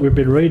passage that we've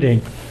been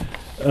reading,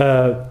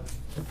 let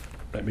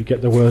me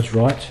get the words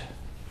right.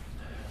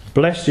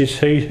 Blessed is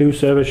he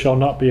whosoever shall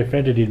not be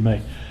offended in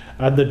me.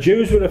 And the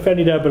Jews were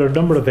offended over a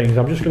number of things.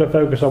 I'm just going to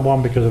focus on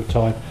one because of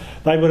time.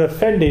 They were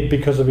offended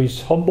because of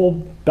his humble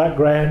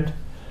background,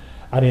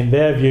 and in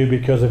their view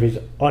because of his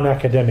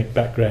unacademic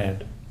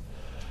background.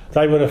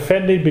 They were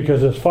offended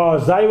because as far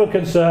as they were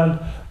concerned,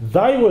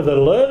 they were the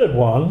learned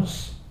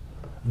ones.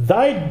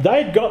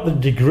 They'd got the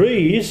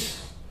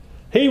degrees.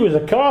 He was a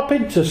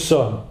carpenter's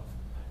son.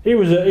 He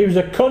was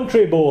a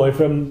country boy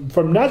from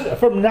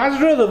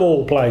Nazareth of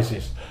all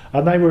places,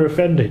 and they were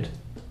offended.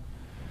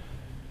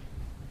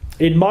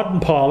 In modern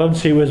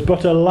parlance, he was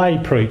but a lay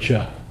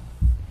preacher.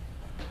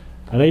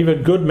 And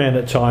even good men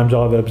at times,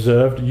 I've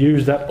observed,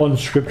 use that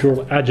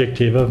unscriptural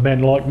adjective of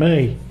men like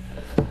me,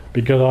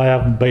 because I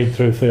haven't been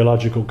through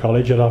theological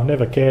college and I've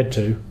never cared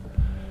to.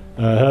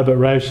 Herbert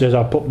Rouse says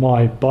I put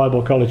my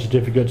Bible college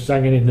certificate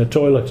hanging in the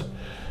toilet.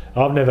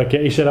 I've never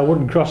cared. He said I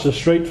wouldn't cross the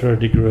street for a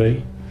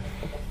degree.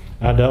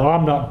 And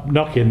I'm not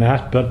knocking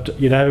that, but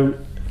you know,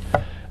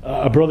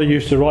 a brother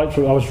used to write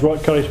for, I was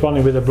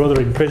corresponding with a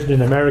brother in prison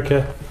in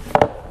America,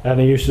 and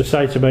he used to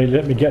say to me,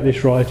 let me get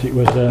this right, it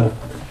was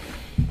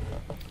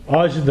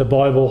eyes in the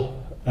Bible,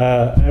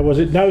 was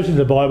it nose in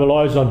the Bible,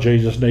 eyes on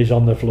Jesus, knees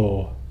on the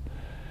floor.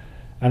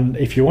 And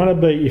if you want to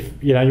be,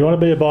 you want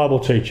to be a Bible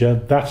teacher,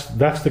 that's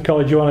the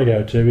college you want to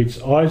go to.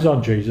 It's eyes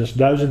on Jesus,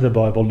 nose in the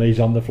Bible, knees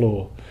on the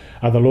floor,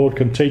 and the Lord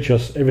can teach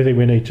us everything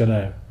we need to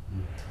know.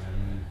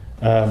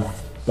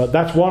 But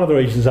that's one of the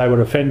reasons they were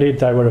offended.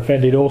 They were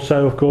offended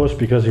also, of course,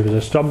 because he was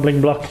a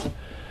stumbling block.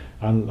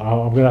 And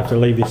I'm going to have to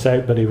leave this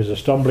out, but he was a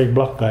stumbling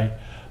block.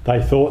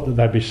 They thought that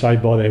they'd be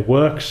saved by their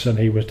works, and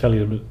he was telling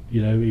them,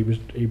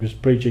 he was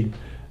preaching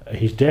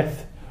his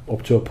death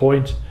up to a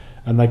point,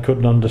 and they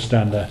couldn't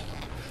understand that.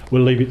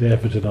 We'll leave it there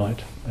for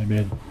tonight.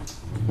 Amen.